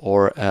list,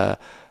 or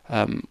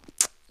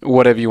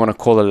whatever you want to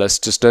call a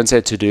list. Just don't say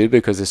to do,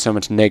 because there's so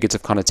much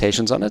negative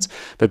connotations on it.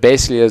 But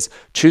basically is,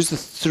 choose the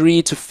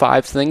 3 to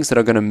 5 things that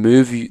are going to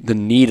move the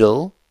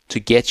needle to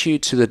get you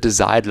to the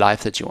desired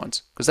life that you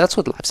want, because that's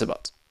what life's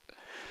about.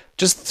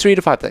 Just 3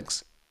 to 5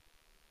 things,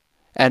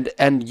 and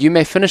you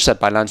may finish that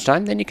by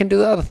lunchtime. Then you can do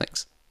the other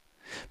things.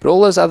 But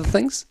all those other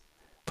things,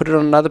 put it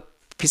on another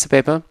piece of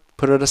paper,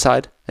 put it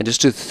aside, and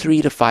just do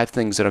 3 to 5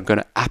 things that are going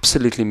to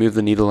absolutely move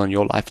the needle on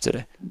your life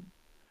today.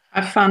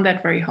 I've found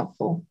that very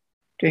helpful,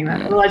 doing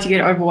that. Otherwise, you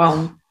get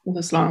overwhelmed with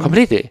this long.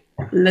 Completely.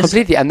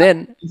 And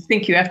then you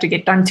think you have to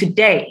get done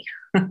today.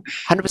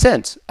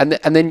 100%. And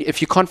then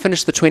if you can't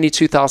finish the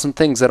 22,000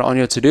 things that are on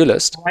your to-do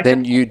list,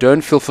 then you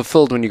don't feel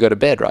fulfilled when you go to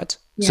bed, right?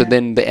 So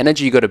then the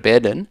energy you go to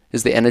bed in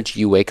is the energy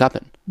you wake up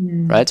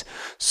in, right?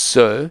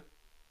 So,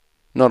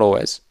 not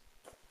always.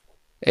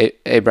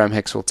 Abraham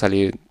Hicks will tell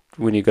you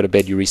when you go to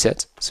bed, you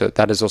reset. So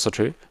that is also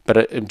true.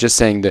 But I'm just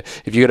saying that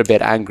if you go to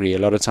bed angry, a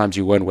lot of times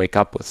you won't wake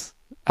up with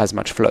as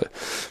much flow.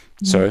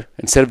 So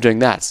instead of doing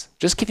that,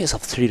 just give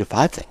yourself 3 to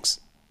 5 things.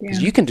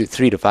 Because you can do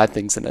 3 to 5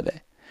 things in a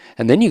day.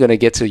 And then you're going to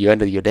get to the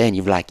end of your day and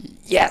you're like,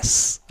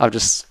 yes, I've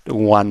just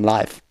won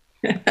life.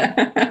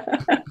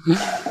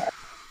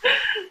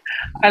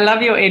 I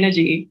love your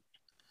energy.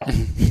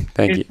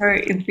 Thank you. It's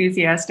very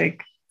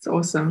enthusiastic. It's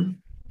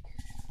awesome.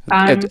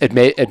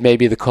 It may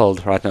be the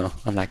cold right now.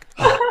 I'm like,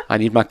 oh, I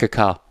need my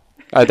cacao.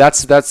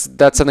 That's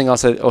something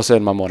else also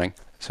in my morning.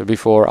 So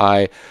before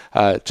I,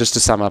 just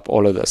to sum up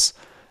all of this,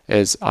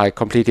 is I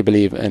completely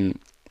believe in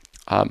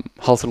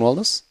health and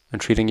wellness and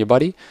treating your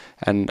body.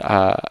 And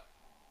well,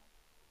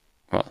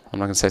 I'm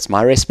not going to say it's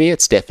my recipe.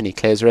 It's definitely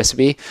Claire's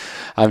recipe.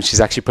 She's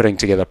actually putting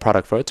together a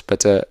product for it,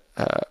 but a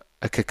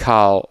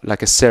cacao,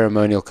 like a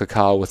ceremonial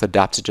cacao with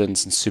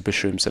adaptogens and super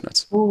shrooms in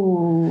it.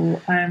 Ooh,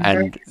 I'm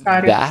very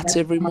excited. That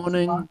every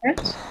morning,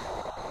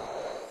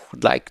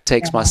 like,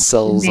 takes my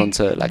cells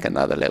onto like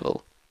another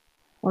level.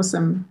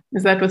 Awesome.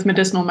 Is that with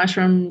medicinal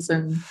mushrooms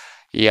and?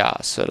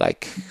 Yeah, so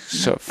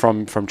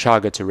from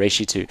chaga to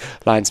reishi to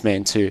lion's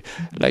mane to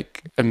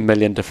like a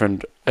million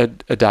different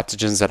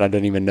adaptogens that I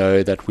don't even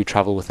know that we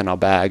travel with in our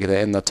bag.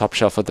 They're in the top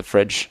shelf of the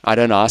fridge. I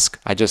don't ask.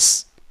 I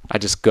just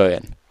go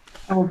in.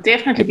 I will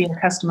definitely be a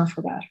customer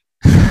for that.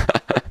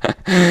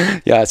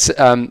 Yeah, it's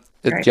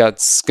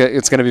going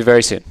to be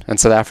very soon. And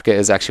South Africa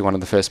is actually one of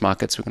the first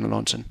markets we're going to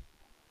launch in.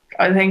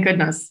 Oh, thank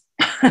goodness.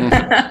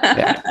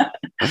 Yeah.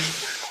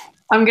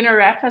 I'm going to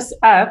wrap us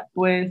up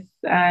with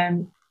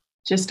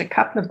just a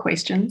couple of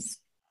questions.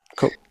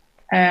 Cool.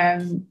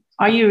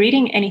 Are you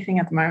reading anything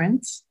at the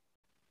moment?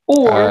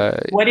 Or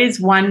what is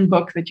one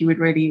book that you would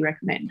really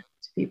recommend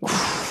to people?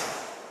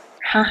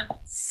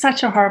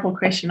 Such a horrible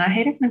question. I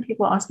hate it when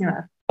people ask me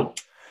that.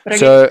 But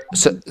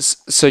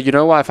so you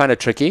know why I find it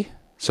tricky?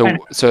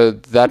 So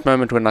that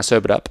moment when I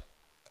sobered up,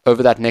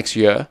 over that next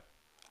year,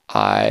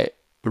 I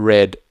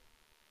read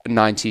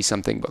 90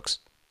 something books.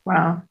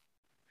 Wow.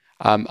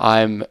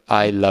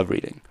 I love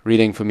reading.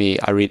 Reading for me,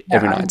 I read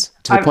every night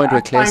to the point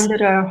where Claire. I find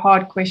it a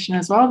hard question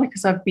as well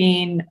because I've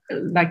been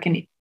like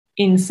an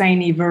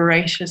insanely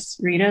voracious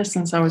reader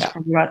since I was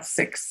probably about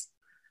 6.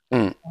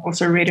 I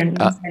also read an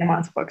insane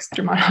amount of books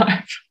through my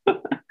life.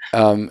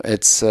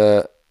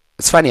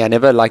 It's funny. I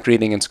never liked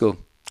reading in school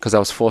because I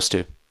was forced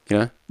to.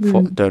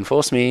 Don't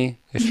force me.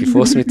 If you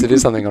force me to do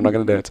something, I'm not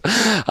going to do it.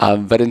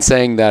 But in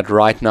saying that,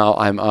 right now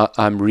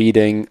I'm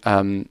reading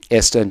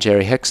Esther and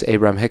Jerry Hicks,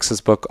 Abraham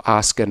Hicks's book,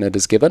 Ask and It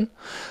Is Given,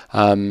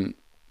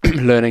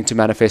 learning to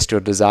manifest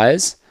your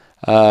desires.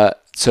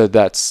 So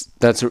that's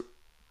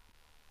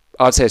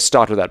I'd say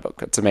start with that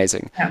book. It's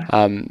amazing. Yeah.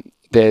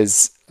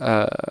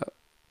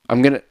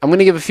 I'm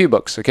gonna give a few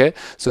books. Okay,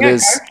 so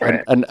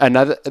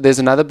there's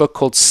another book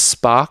called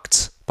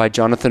Sparked by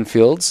Jonathan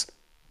Fields.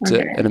 It's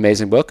an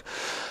amazing book.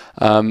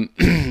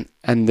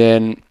 And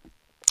then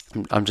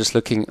I'm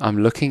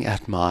looking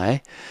at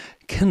my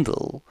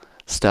Kindle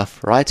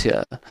stuff right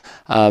here.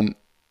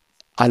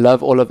 I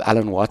love all of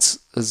Alan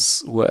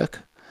Watts'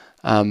 work.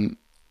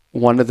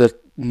 One of the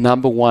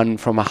number one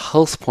from a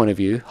health point of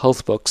view,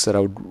 health books that I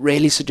would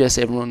really suggest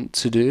everyone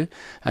to do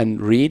and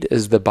read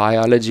is The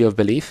Biology of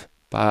Belief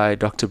by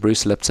Dr.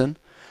 Bruce Lipton.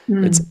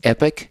 It's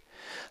epic.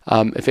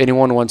 If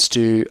anyone wants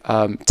to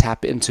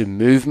tap into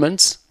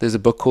movements, there's a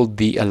book called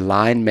The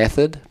Align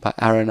Method by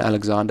Aaron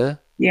Alexander.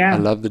 Yeah. I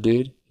love the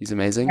dude. He's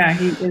amazing. Yeah,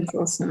 he is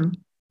awesome.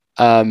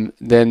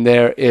 Then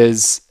there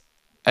is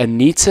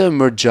Anita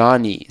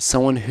Murjani,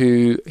 someone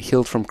who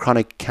healed from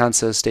chronic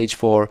cancer, stage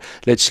 4.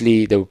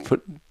 Literally, they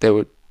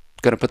were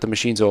going to put the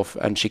machines off,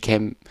 and she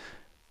came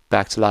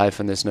back to life,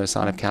 and there's no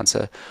sign of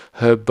cancer.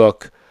 Her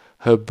book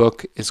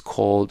is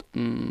called,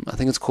 I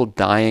think it's called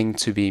Dying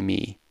to Be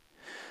Me.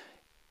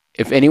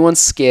 If anyone's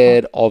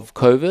scared of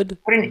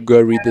COVID, go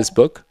read this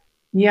book.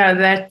 Yeah,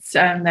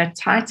 that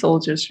title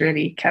just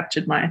really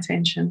captured my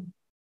attention.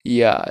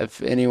 Yeah,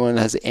 if anyone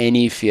has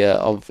any fear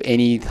of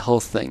any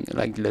health thing,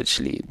 like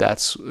literally,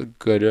 that's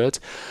good at it.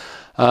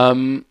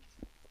 And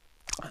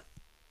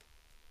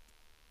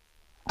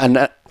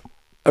a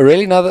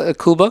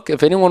cool book,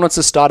 if anyone wants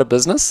to start a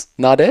business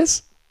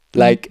nowadays,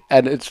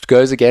 and it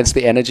goes against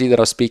the energy that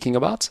I was speaking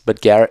about,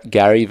 but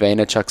Gary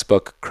Vaynerchuk's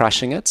book,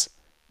 Crushing It,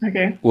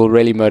 will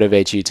really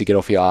motivate you to get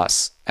off your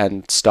ass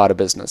and start a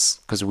business,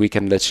 because we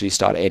can literally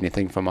start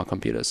anything from our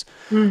computers.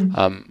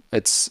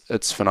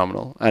 It's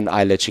phenomenal, and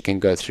I literally can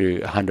go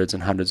through hundreds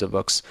and hundreds of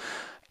books.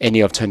 Any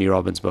of Tony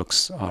Robbins'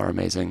 books are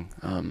amazing.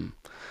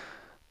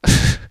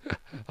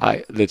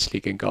 I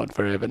literally can go on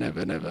forever and ever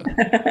and ever.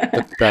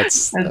 But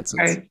that's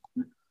great.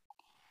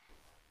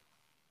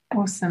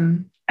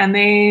 Awesome. And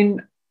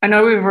then I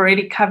know we've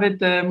already covered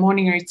the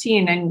morning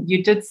routine, and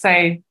you did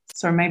say,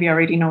 so maybe I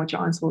already know what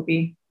your answer will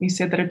be. You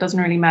said that it doesn't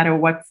really matter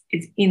what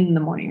is in the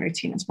morning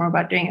routine. It's more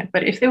about doing it.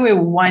 But if there were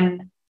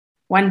one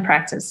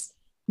practice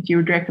that you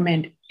would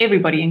recommend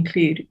everybody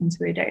include into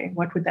their day,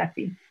 what would that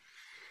be?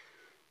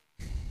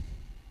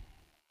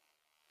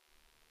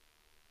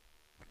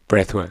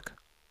 breath work.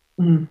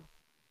 Mm.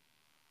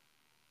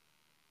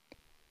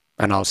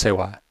 And I'll say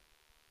why.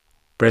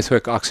 Breath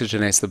work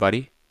oxygenates the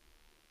body.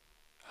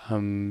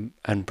 And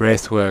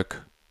breath work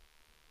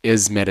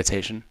is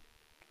meditation.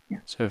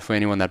 Yeah. So for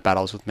anyone that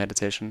battles with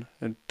meditation,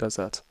 it does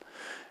that.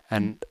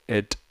 And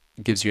it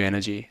gives you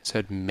energy. So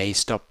it may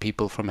stop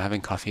people from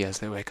having coffee as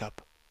they wake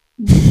up.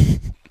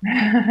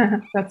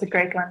 That's a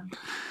great one.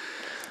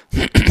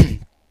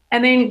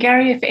 And then,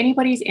 Gary, if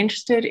anybody's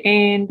interested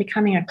in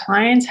becoming a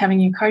client, having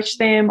you coach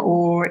them,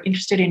 or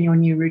interested in your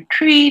new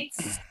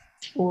retreats,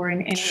 or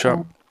in any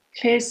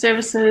care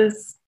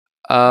services.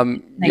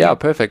 Yeah,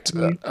 perfect.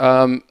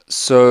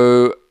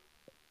 So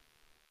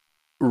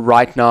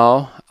right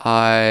now,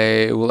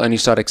 I will only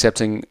start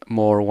accepting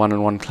more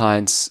one-on-one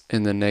clients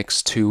in the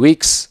next 2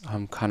 weeks.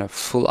 I'm kind of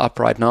full up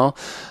right now.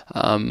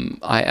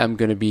 I am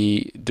going to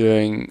be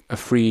doing a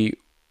free,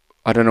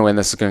 I don't know when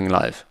this is going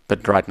live,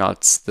 but right now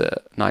it's the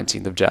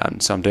 19th of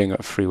Jan. So I'm doing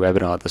a free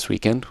webinar this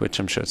weekend, which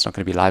I'm sure it's not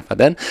going to be live by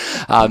then.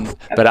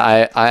 But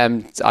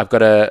I've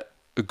got a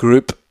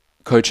group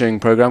coaching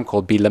program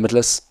called Be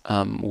Limitless,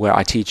 where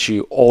I teach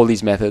you all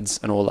these methods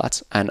and all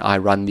that, and I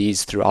run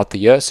these throughout the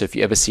year. So if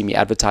you ever see me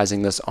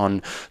advertising this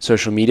on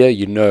social media,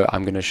 you know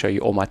I'm going to show you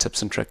all my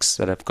tips and tricks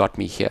that have got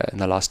me here in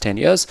the last 10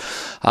 years.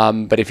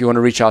 But if you want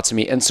to reach out to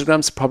me,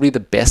 Instagram's probably the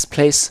best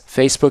place.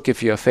 Facebook,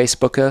 if you're a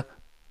Facebooker,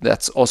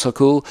 that's also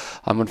cool.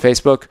 I'm on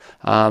Facebook.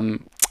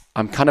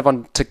 I'm kind of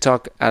on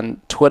TikTok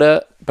and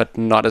Twitter, but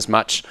not as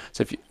much.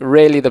 So if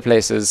really the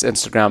place is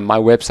Instagram. My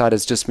website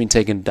has just been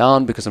taken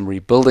down because I'm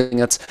rebuilding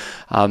it.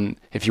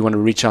 If you want to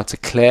reach out to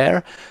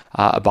Claire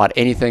about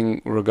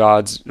anything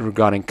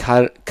regarding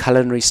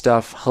culinary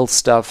stuff, health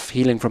stuff,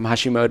 healing from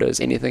Hashimoto's,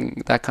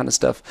 anything, that kind of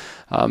stuff,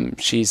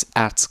 she's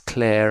at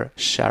Claire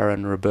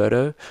Sharon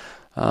Roberto.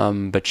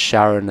 But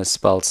Sharon is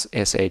spelled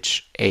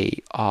Sharryn.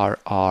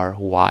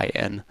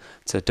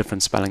 It's a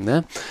different spelling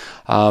there.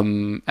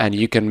 And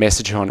you can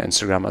message her on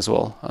Instagram as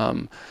well.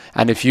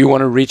 And if you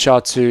want to reach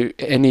out to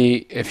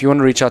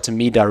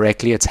me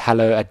directly, it's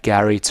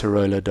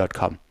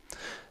hello@garytirola.com.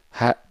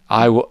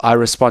 I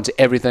respond to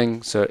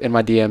everything. So in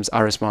my DMs,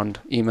 I respond.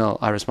 Email,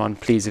 I respond.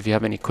 Please, if you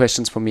have any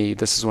questions for me,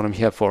 this is what I'm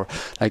here for.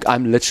 Like,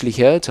 I'm literally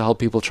here to help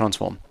people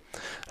transform.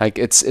 Like,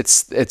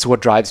 it's what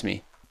drives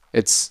me.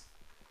 It's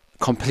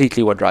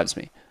completely what drives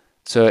me.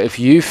 So if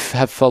you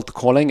have felt the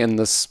calling in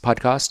this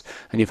podcast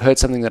and you've heard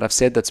something that I've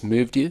said that's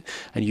moved you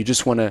and you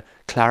just want to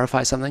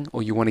clarify something,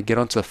 or you want to get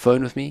onto the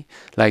phone with me,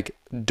 like,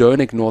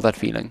 don't ignore that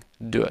feeling.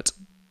 Do it.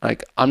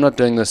 Like, I'm not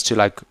doing this to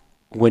like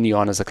win you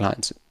on as a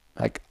client.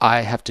 Like, I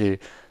have to,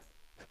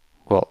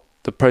 well,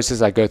 the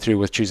process I go through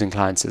with choosing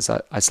clients is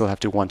I still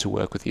have to want to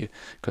work with you,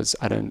 because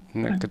I don't,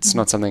 it's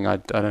not something I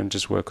don't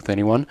just work with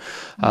anyone,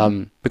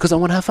 because I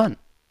want to have fun.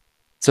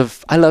 So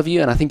if I love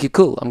you and I think you're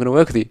cool, I'm going to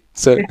work with you.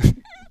 So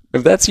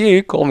if that's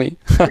you, call me.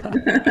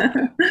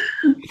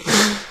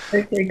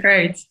 Okay,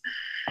 great.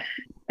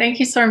 Thank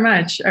you so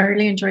much. I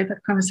really enjoyed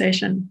that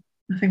conversation.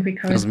 I think we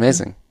covered It was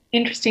amazing.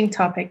 Interesting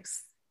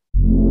topics.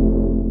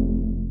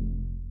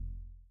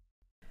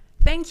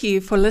 Thank you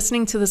for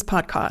listening to this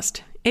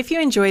podcast. If you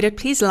enjoyed it,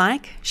 please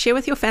like, share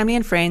with your family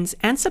and friends,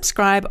 and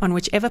subscribe on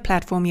whichever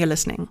platform you're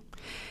listening.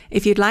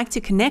 If you'd like to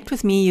connect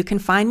with me, you can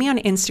find me on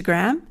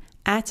Instagram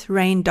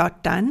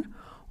 @rain.dunn,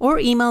 or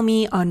email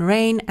me on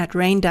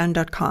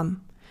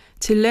rain@raindunn.com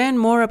to learn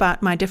more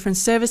about my different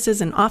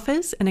services and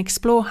offers and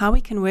explore how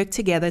we can work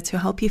together to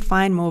help you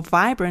find more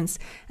vibrance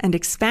and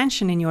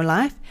expansion in your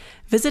life.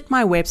 Visit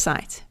my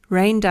website,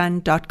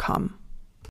 raindunn.com.